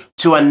company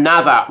to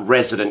another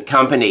resident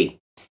company.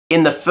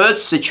 In the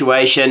first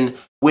situation,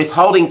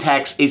 withholding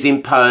tax is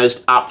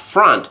imposed up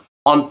front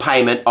on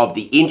payment of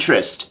the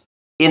interest.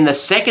 In the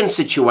second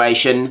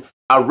situation,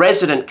 a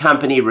resident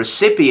company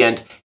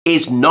recipient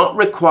is not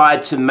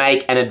required to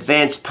make an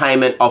advance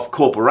payment of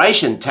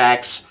corporation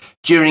tax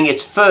during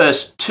its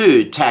first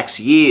 2 tax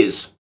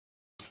years.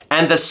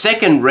 And the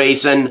second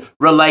reason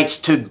relates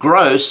to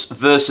gross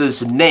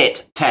versus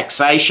net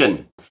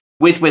taxation.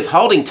 With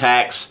withholding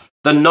tax,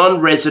 the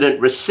non-resident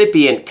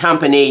recipient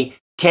company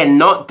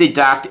cannot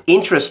deduct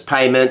interest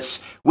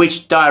payments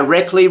which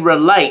directly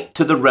relate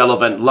to the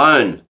relevant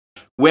loan,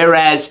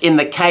 whereas in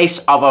the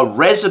case of a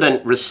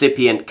resident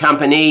recipient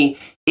company,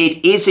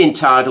 it is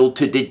entitled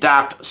to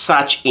deduct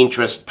such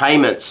interest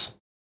payments.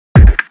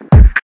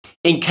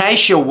 In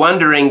case you're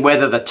wondering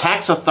whether the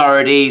tax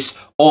authorities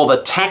or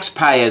the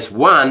taxpayers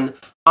won,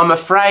 I'm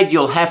afraid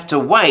you'll have to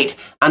wait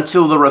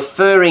until the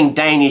referring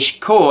Danish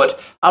court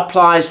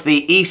applies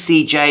the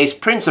ECJ's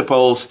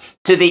principles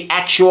to the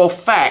actual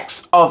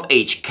facts of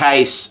each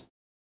case.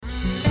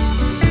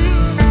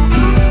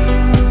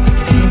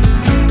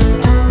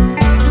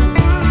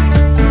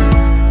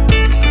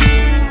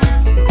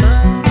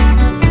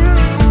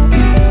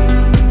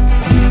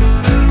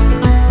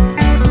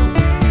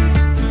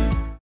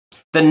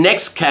 The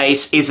next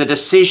case is a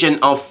decision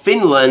of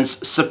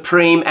Finland's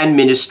Supreme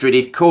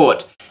Administrative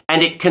Court,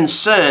 and it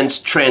concerns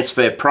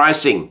transfer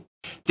pricing.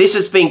 This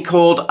has been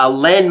called a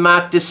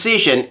landmark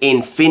decision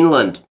in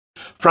Finland.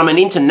 From an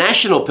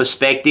international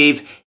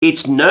perspective,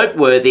 it's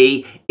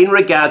noteworthy in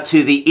regard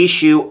to the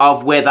issue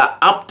of whether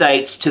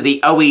updates to the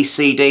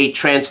OECD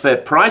transfer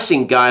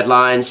pricing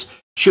guidelines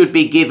should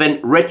be given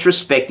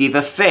retrospective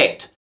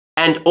effect,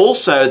 and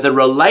also the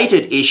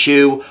related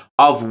issue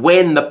of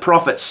when the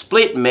profit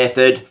split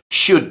method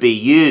should be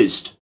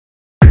used.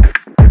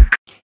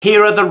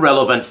 Here are the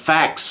relevant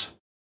facts.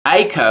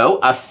 AKO,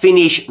 a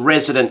Finnish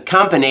resident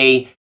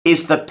company,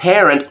 is the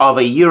parent of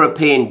a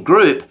European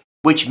group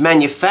which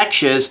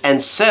manufactures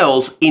and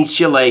sells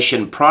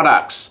insulation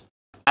products.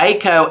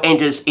 AKO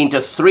enters into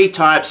 3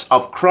 types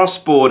of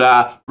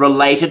cross-border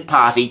related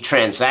party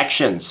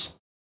transactions.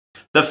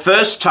 The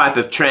first type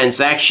of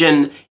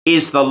transaction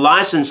is the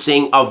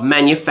licensing of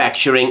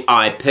manufacturing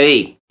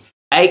IP.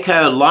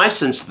 AKO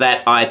licensed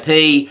that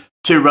IP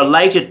to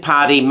related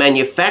party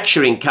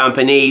manufacturing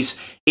companies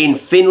in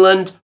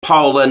Finland,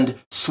 Poland,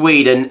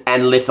 Sweden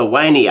and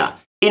Lithuania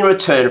in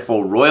return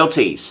for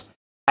royalties.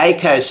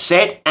 AKO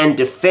set and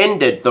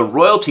defended the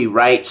royalty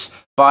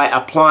rates by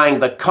applying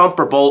the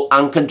comparable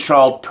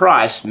uncontrolled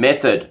price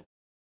method.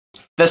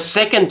 The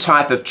second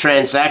type of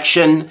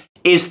transaction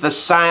is the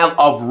sale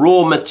of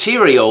raw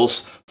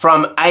materials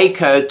from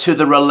AKO to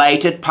the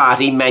related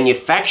party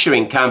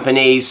manufacturing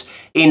companies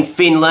in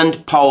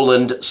Finland,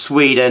 Poland,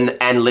 Sweden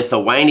and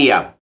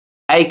Lithuania.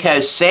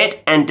 AKO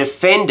set and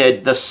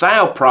defended the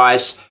sale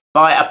price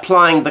by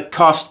applying the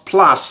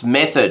cost-plus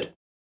method.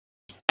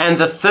 And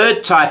the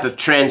third type of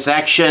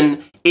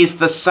transaction is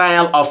the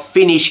sale of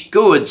finished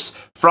goods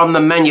from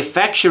the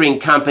manufacturing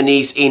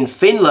companies in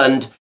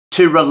Finland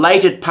to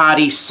related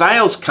party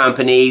sales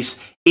companies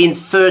in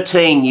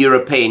 13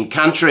 European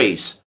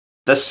countries.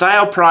 The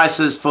sale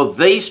prices for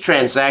these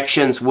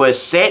transactions were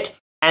set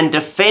and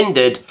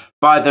defended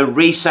by the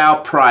resale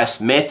price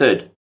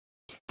method.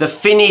 The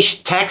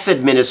Finnish tax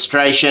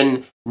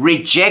administration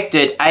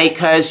rejected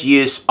AKO's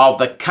use of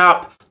the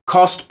CUP,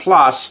 cost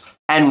plus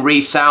and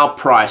resale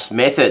price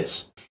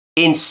methods.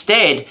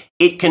 Instead,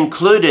 it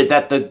concluded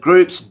that the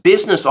group's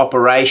business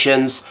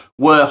operations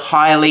were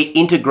highly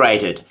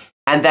integrated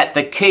and that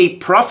the key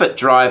profit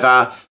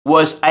driver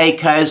was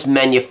AKO's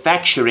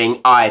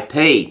manufacturing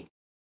IP.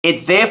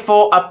 It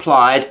therefore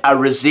applied a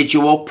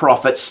residual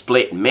profit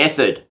split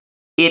method.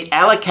 it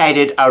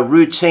allocated a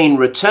routine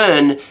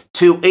return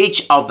to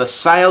each of the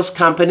sales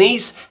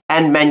companies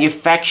and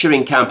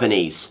manufacturing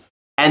companies,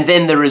 and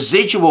then the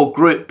residual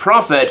group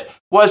profit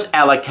was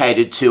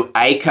allocated to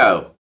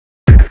ACO.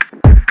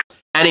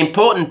 An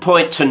important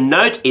point to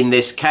note in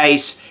this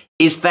case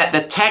is that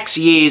the tax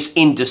years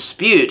in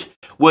dispute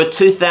were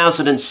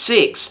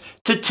 2006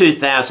 to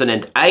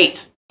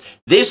 2008.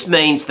 This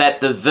means that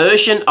the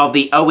version of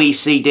the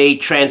OECD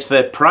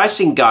transfer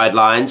pricing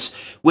guidelines,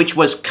 which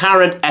was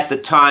current at the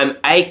time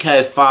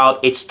ACO filed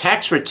its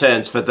tax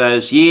returns for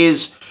those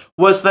years,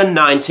 was the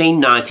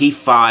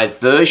 1995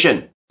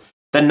 version.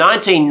 The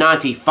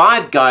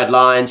 1995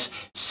 guidelines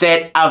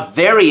set a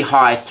very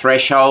high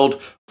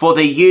threshold for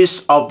the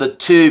use of the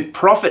two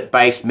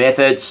profit-based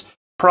methods,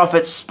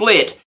 profit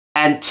split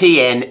and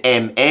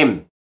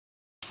TNMM.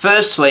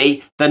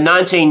 Firstly, the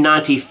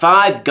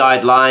 1995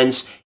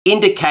 guidelines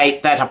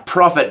indicate that a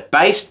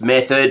profit-based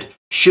method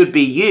should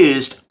be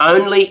used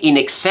only in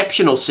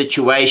exceptional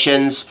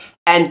situations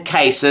and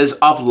cases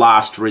of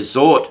last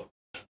resort.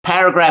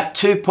 Paragraph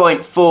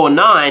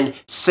 2.49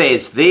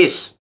 says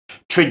this: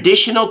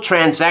 traditional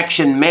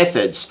transaction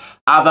methods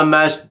are the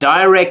most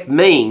direct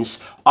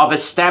means of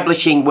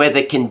establishing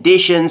whether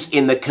conditions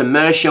in the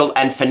commercial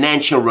and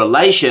financial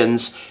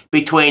relations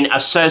between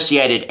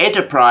associated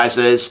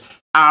enterprises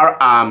are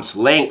arm's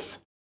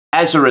length.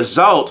 As a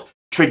result,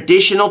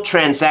 traditional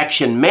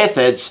transaction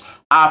methods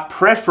are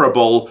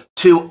preferable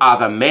to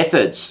other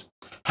methods.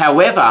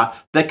 However,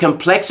 the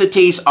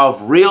complexities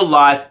of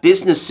real-life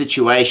business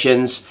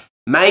situations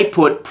may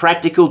put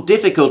practical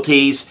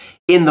difficulties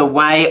in the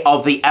way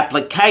of the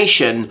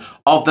application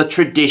of the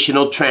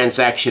traditional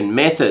transaction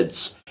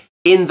methods.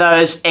 In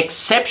those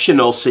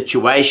exceptional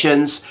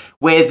situations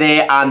where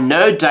there are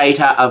no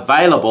data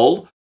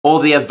available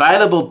or the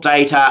available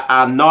data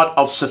are not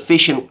of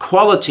sufficient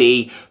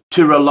quality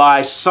to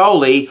rely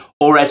solely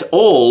or at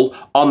all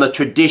on the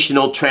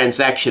traditional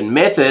transaction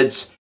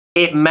methods,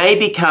 it may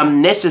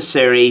become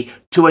necessary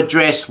to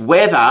address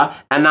whether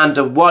and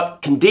under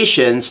what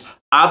conditions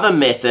other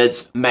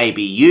methods may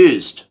be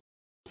used.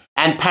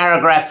 And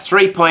paragraph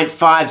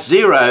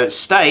 3.50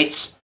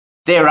 states,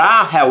 there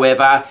are,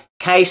 however,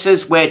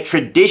 cases where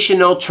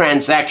traditional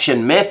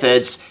transaction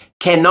methods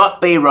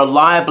cannot be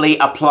reliably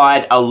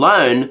applied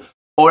alone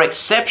or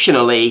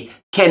exceptionally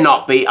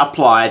cannot be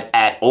applied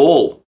at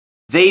all.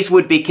 These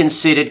would be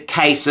considered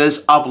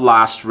cases of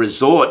last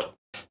resort.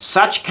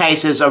 Such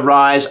cases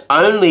arise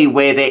only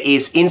where there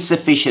is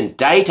insufficient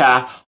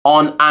data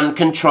on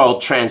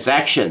uncontrolled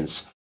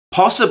transactions,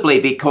 possibly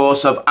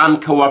because of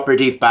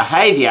uncooperative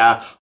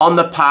behaviour on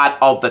the part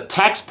of the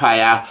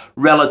taxpayer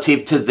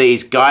relative to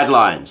these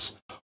guidelines,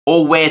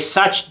 or where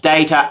such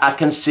data are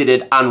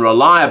considered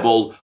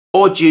unreliable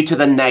or due to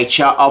the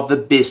nature of the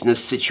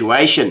business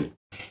situation.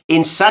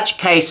 In such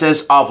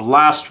cases of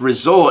last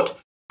resort,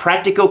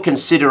 practical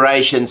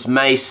considerations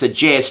may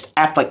suggest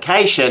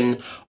application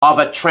of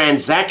a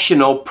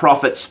transactional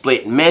profit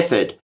split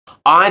method,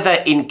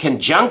 either in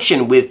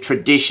conjunction with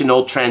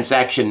traditional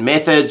transaction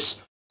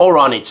methods or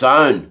on its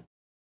own.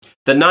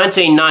 The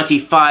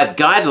 1995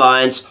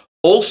 guidelines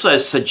also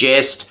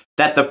suggest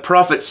that the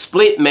profit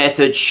split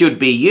method should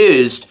be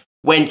used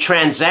when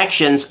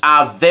transactions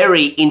are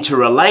very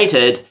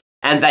interrelated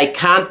and they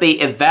can't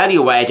be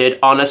evaluated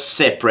on a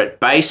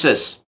separate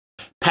basis.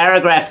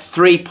 Paragraph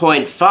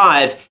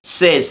 3.5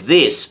 says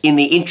this in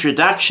the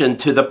introduction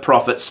to the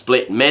profit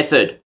split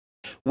method.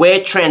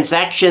 Where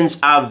transactions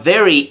are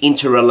very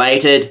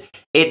interrelated,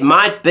 it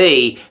might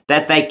be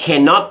that they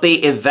cannot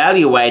be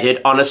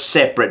evaluated on a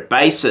separate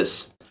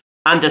basis.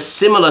 Under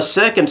similar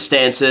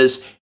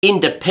circumstances,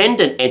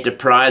 independent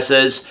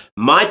enterprises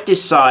might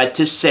decide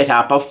to set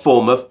up a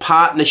form of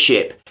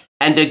partnership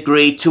and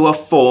agree to a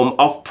form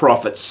of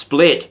profit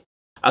split.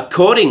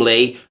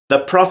 Accordingly, the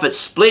profit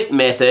split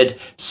method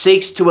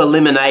seeks to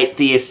eliminate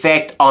the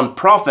effect on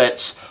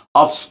profits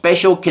of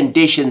special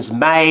conditions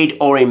made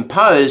or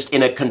imposed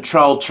in a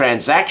controlled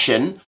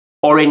transaction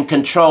or in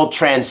controlled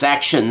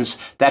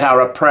transactions that are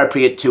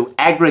appropriate to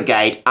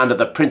aggregate under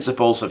the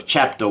principles of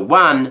Chapter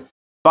 1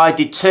 by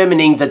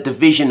determining the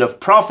division of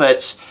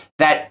profits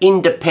that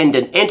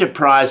independent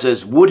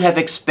enterprises would have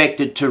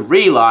expected to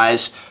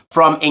realise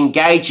from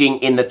engaging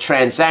in the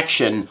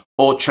transaction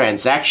or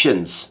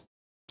transactions.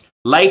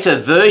 Later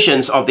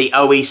versions of the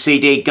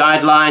OECD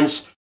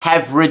guidelines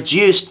have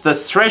reduced the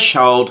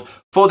threshold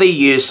for the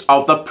use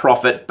of the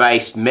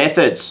profit-based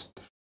methods.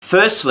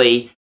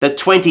 Firstly, the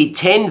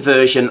 2010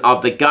 version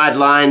of the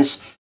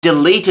guidelines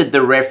deleted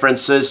the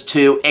references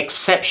to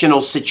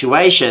exceptional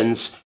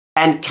situations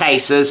and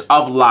cases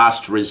of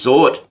last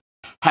resort.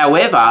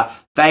 However,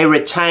 they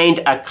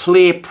retained a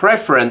clear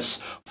preference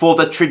for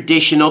the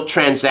traditional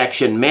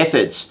transaction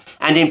methods,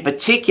 and in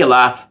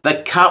particular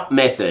the CUP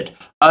method,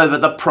 over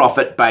the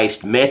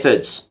profit-based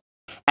methods.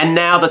 And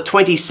now the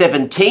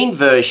 2017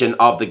 version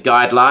of the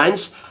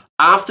guidelines,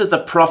 after the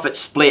profit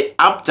split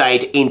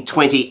update in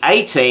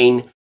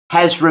 2018,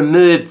 has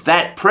removed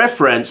that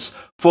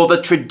preference for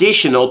the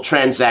traditional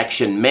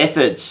transaction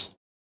methods.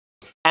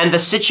 and the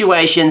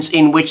situations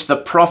in which the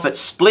profit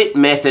split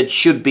method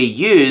should be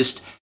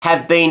used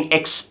have been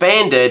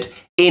expanded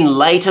in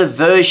later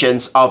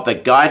versions of the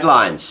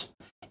guidelines.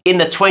 In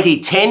the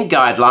 2010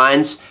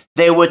 guidelines,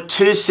 there were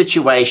two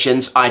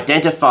situations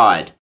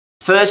identified.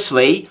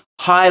 Firstly,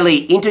 highly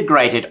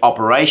integrated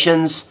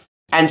operations,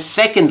 and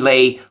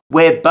secondly,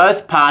 where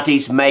both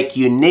parties make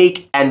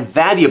unique and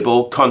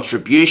valuable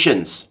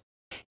contributions.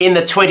 In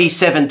the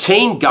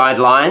 2017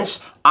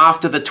 guidelines,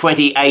 after the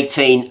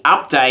 2018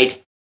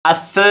 update, a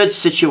third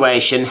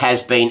situation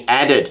has been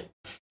added: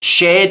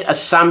 shared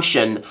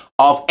assumption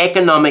of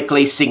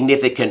economically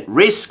significant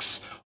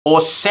risks or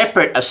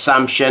separate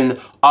assumption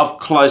of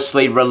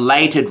closely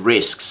related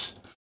risks.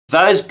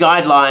 Those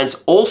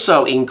guidelines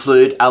also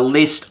include a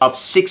list of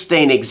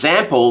 16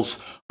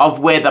 examples of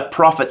where the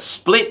profit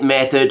split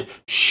method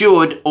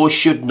should or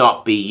should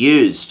not be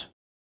used.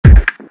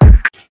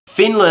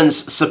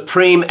 Finland's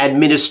Supreme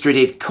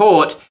Administrative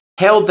Court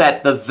held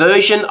that the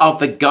version of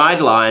the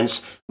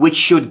guidelines which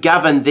should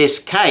govern this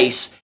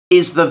case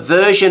is the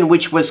version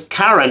which was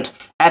current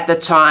at the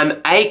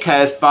time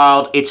ACO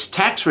filed its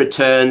tax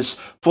returns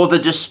for the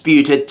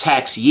disputed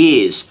tax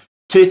years,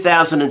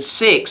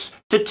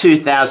 2006 to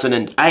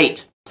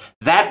 2008.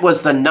 That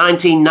was the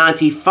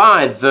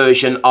 1995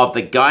 version of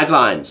the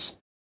guidelines.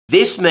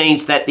 This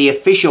means that the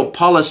official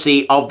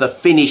policy of the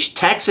Finnish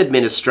Tax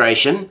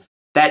Administration,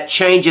 that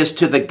changes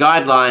to the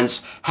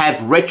guidelines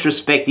have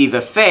retrospective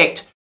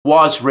effect,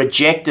 was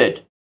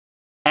rejected.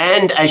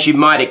 And as you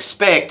might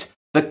expect,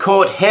 the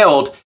court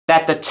held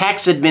that the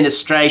tax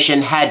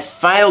administration had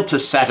failed to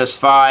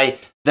satisfy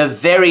the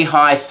very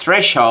high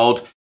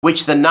threshold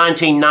which the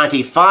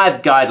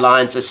 1995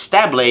 guidelines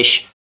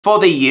establish for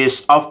the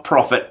use of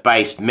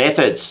profit-based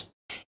methods.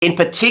 In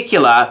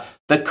particular,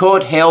 the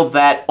court held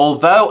that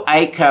although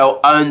ACO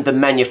owned the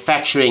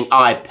manufacturing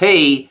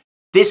IP,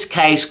 this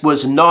case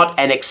was not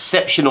an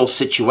exceptional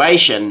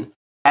situation,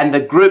 and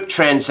the group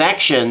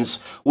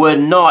transactions were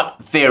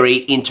not very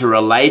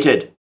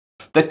interrelated.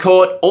 The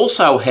court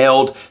also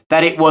held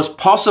that it was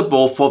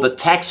possible for the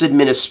tax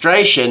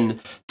administration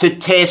to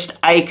test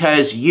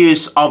ACO's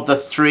use of the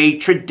three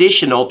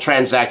traditional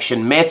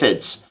transaction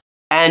methods,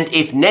 and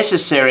if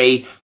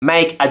necessary,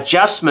 make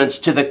adjustments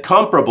to the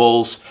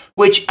comparables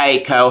which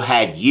ACO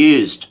had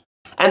used.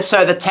 And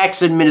so the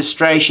tax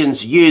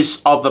administration's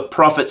use of the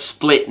profit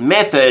split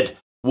method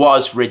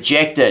was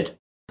rejected.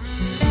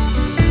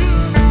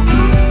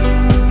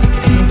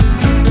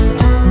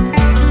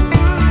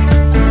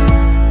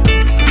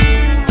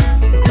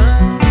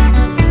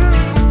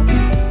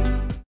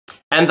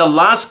 And the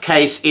last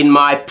case in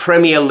my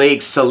Premier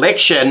League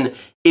selection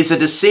is a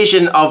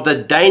decision of the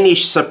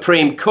Danish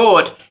Supreme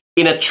Court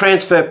in a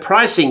transfer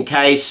pricing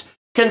case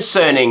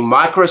concerning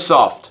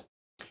Microsoft.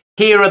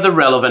 Here are the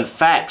relevant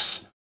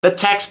facts. The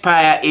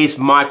taxpayer is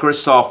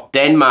Microsoft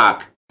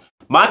Denmark.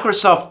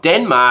 Microsoft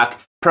Denmark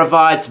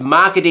provides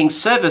marketing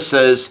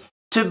services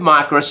to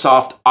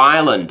Microsoft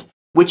Ireland,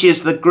 which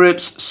is the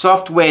group's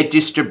software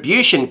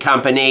distribution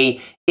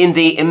company in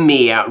the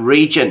EMEA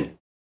region.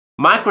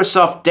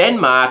 Microsoft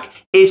Denmark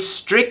is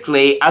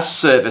strictly a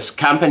service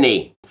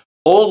company.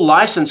 All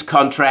license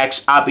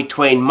contracts are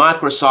between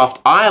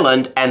Microsoft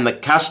Ireland and the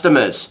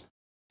customers.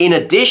 In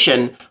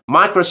addition,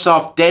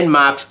 Microsoft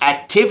Denmark's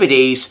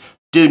activities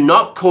do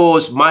not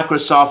cause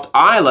Microsoft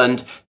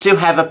Ireland to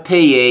have a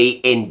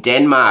PE in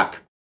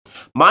Denmark.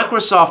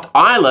 Microsoft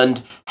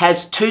Ireland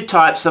has two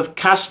types of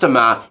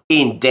customer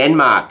in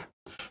Denmark.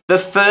 The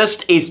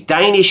first is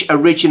Danish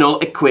original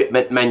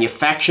equipment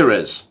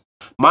manufacturers.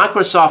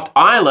 Microsoft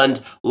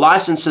Ireland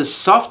licenses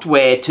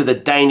software to the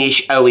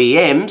Danish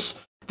OEMs.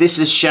 This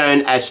is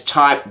shown as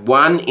type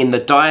 1 in the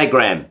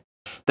diagram.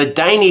 The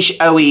Danish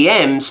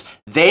OEMs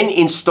then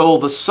install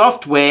the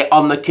software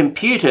on the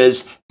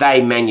computers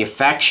they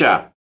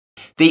manufacture.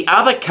 The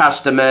other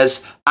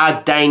customers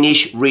are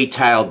Danish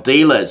retail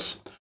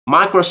dealers.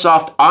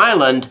 Microsoft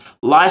Ireland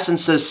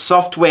licenses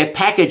software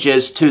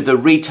packages to the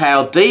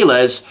retail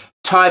dealers,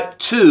 type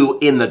 2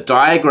 in the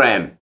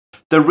diagram.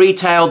 The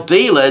retail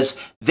dealers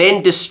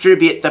then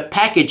distribute the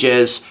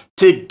packages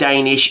to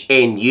Danish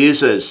end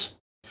users.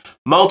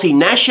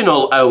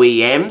 Multinational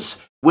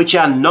OEMs, which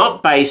are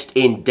not based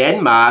in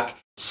Denmark,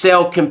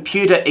 sell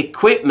computer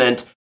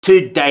equipment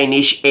to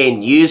Danish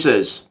end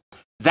users.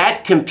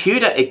 That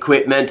computer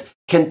equipment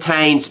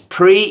contains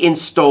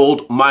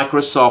pre-installed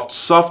Microsoft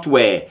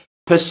software,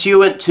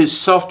 pursuant to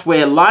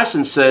software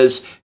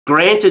licenses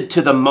granted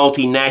to the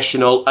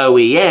multinational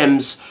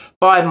OEMs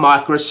by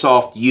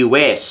Microsoft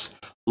US.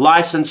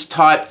 License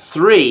type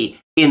 3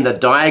 in the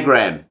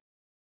diagram.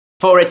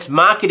 For its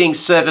marketing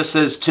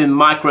services to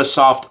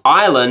Microsoft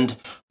Ireland,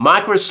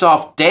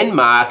 Microsoft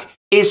Denmark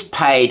is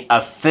paid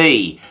a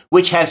fee,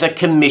 which has a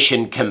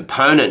commission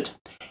component.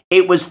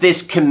 It was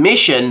this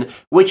commission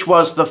which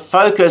was the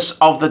focus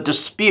of the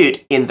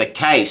dispute in the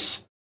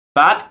case.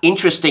 But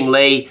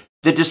interestingly,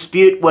 the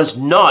dispute was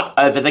not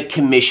over the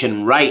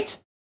commission rate.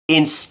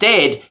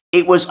 Instead,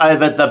 it was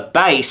over the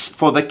base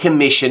for the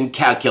commission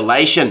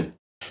calculation.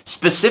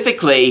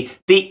 Specifically,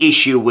 the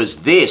issue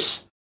was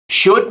this: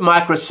 Should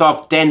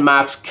Microsoft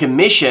Denmark's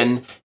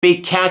commission be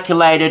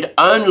calculated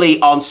only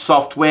on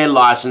software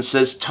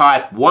licenses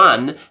Type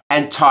 1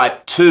 and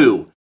Type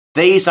 2?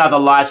 These are the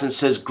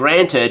licenses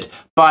granted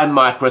by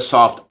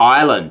Microsoft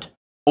Ireland.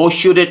 Or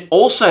should it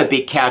also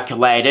be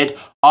calculated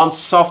on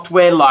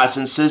software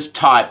licenses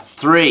Type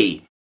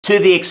 3, to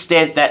the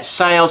extent that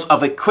sales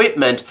of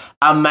equipment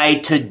are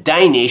made to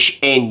Danish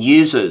end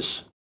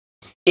users?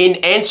 In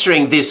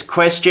answering this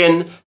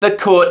question, the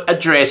court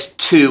addressed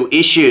two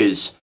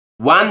issues,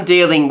 one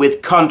dealing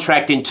with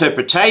contract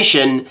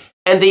interpretation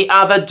and the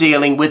other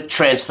dealing with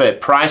transfer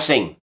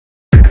pricing.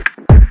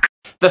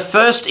 The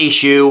first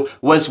issue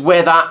was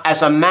whether,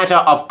 as a matter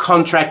of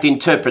contract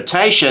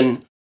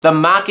interpretation, the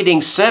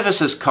marketing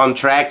services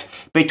contract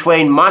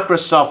between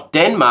Microsoft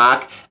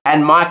Denmark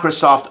and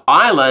Microsoft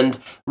Ireland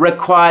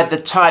required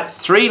the Type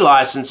 3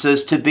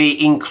 licenses to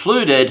be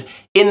included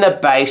in the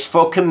base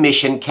for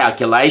commission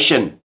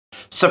calculation.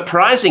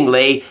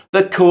 Surprisingly,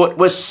 the court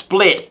was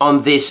split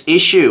on this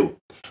issue.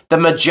 The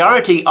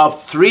majority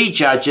of 3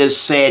 judges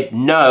said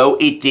no,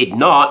 it did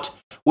not,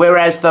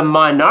 whereas the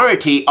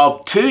minority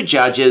of 2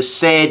 judges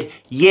said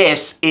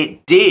yes,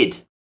 it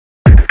did.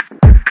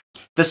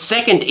 The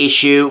second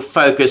issue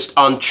focused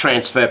on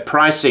transfer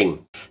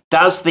pricing.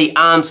 Does the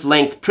arm's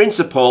length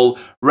principle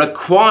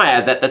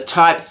require that the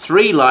Type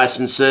 3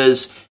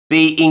 licenses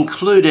be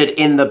included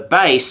in the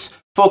base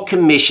for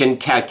commission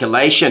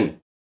calculation?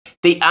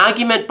 The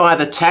argument by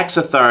the tax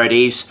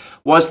authorities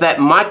was that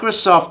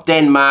Microsoft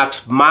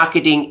Denmark's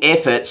marketing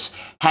efforts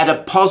had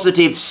a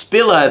positive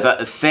spillover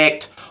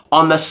effect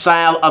on the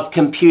sale of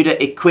computer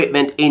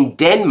equipment in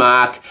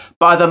Denmark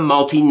by the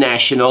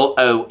multinational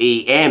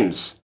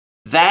OEMs.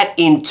 That,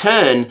 in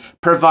turn,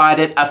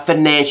 provided a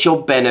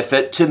financial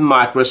benefit to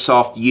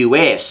Microsoft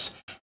US,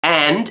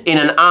 and in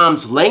an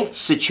arm's length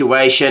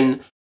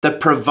situation, the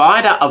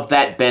provider of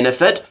that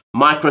benefit,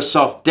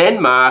 Microsoft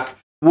Denmark,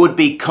 would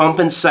be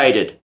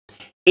compensated.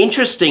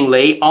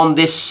 Interestingly, on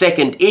this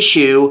second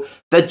issue,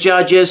 the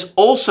judges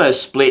also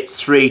split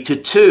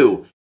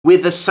 3-2,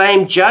 with the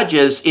same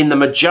judges in the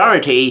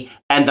majority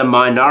and the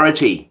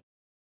minority.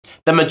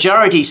 The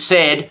majority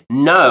said,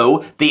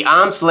 no, the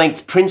arm's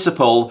length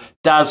principle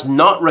does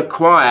not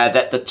require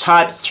that the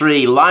Type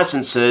 3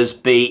 licenses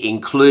be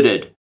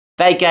included.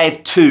 They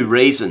gave 2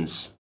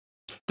 reasons.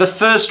 The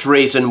first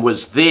reason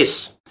was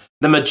this.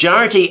 The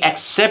majority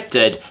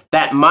accepted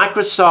that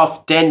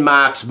Microsoft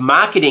Denmark's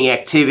marketing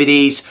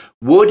activities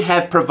would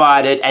have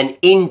provided an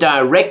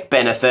indirect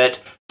benefit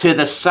to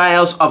the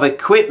sales of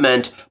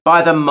equipment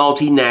by the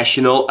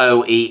multinational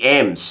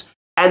OEMs,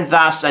 and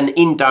thus an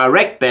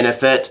indirect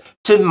benefit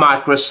to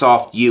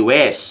Microsoft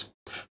US.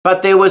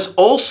 But there was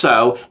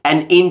also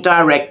an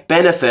indirect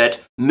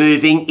benefit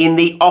moving in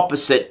the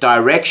opposite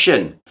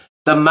direction.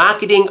 The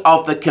marketing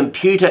of the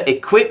computer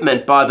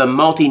equipment by the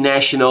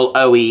multinational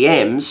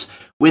OEMs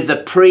with the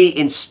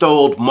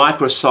pre-installed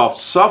Microsoft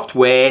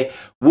software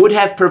would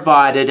have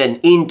provided an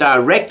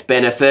indirect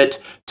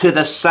benefit to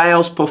the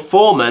sales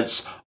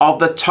performance of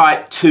the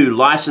Type 2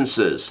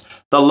 licenses,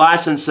 the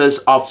licenses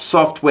of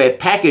software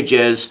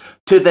packages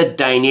to the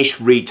Danish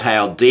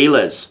retail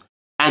dealers.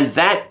 And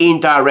that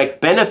indirect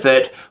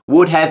benefit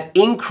would have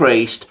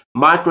increased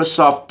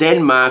Microsoft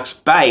Denmark's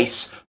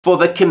base for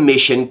the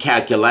commission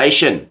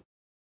calculation.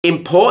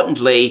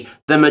 Importantly,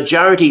 the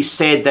majority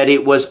said that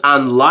it was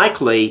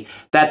unlikely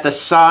that the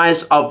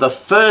size of the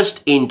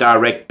first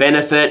indirect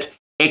benefit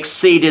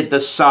exceeded the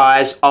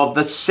size of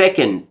the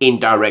second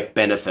indirect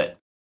benefit.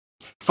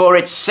 For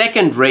its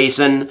second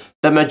reason,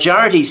 the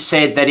majority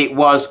said that it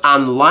was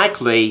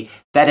unlikely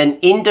that an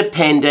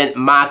independent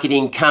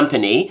marketing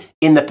company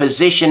in the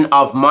position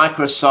of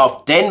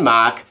Microsoft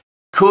Denmark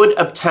could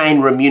obtain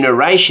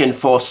remuneration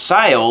for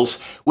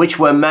sales which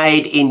were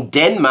made in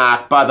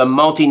Denmark by the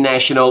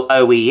multinational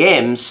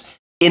OEMs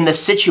in the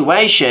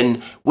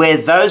situation where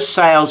those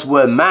sales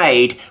were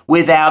made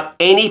without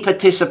any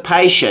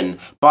participation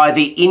by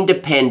the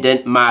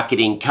independent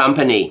marketing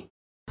company.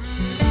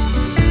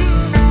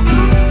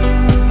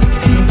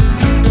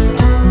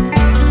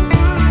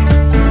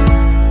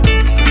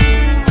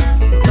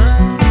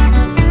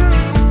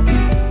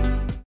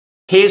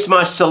 Here's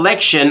my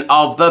selection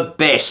of the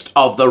best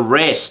of the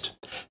rest.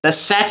 The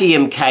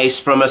Satium case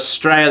from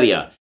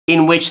Australia,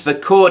 in which the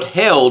court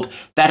held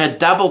that a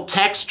double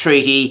tax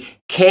treaty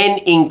can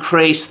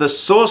increase the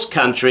source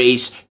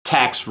country's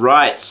tax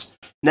rights.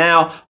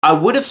 Now, I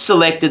would have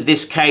selected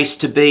this case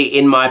to be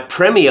in my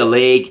Premier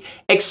League,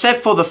 except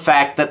for the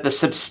fact that the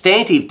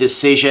substantive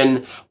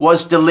decision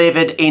was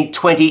delivered in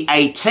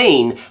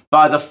 2018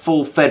 by the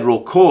full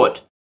federal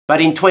court. But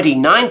in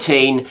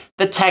 2019,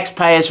 the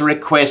taxpayer's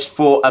request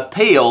for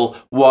appeal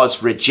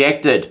was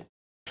rejected.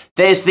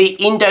 There's the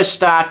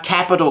Indostar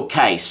Capital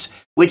case,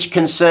 which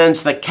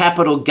concerns the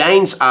capital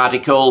gains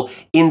article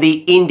in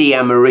the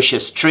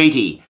India-Mauritius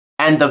Treaty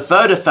and the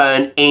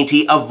Vodafone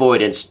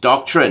anti-avoidance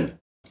doctrine.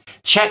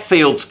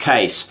 Chatfield's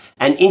case,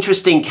 an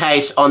interesting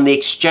case on the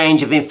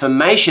exchange of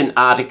information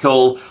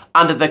article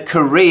under the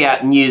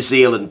Korea-New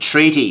Zealand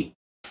Treaty.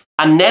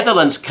 a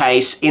Netherlands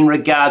case in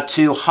regard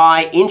to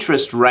high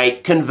interest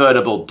rate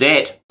convertible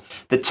debt.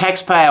 The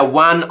taxpayer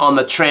won on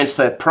the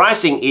transfer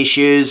pricing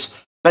issues,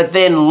 but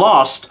then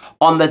lost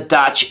on the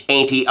Dutch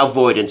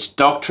anti-avoidance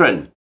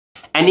doctrine.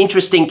 An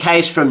interesting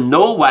case from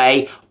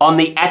Norway on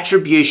the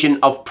attribution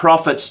of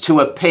profits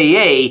to a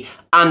PE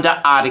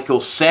under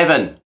Article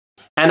 7.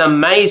 An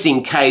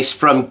amazing case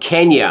from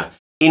Kenya,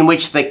 in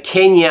which the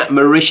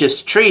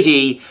Kenya-Mauritius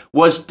Treaty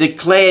was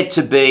declared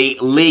to be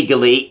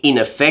legally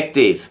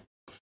ineffective.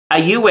 A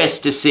US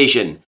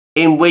decision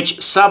in which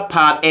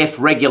Subpart F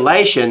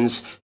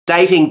regulations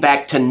dating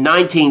back to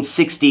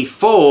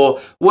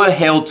 1964 were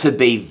held to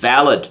be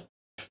valid.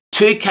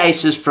 Two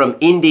cases from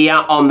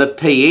India on the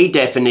PE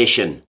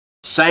definition.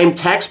 Same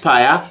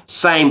taxpayer,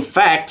 same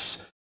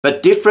facts,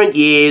 but different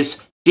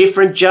years,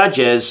 different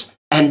judges,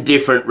 and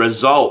different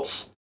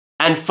results.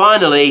 And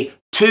finally,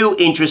 two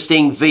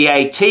interesting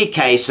VAT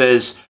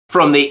cases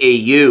from the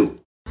EU.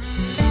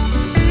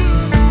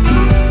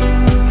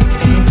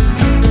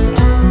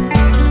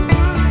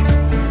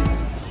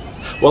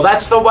 Well,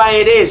 that's the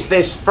way it is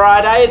this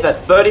Friday, the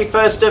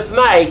 31st of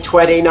May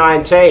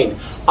 2019.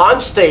 I'm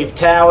Steve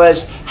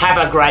Towers.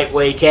 Have a great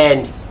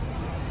weekend.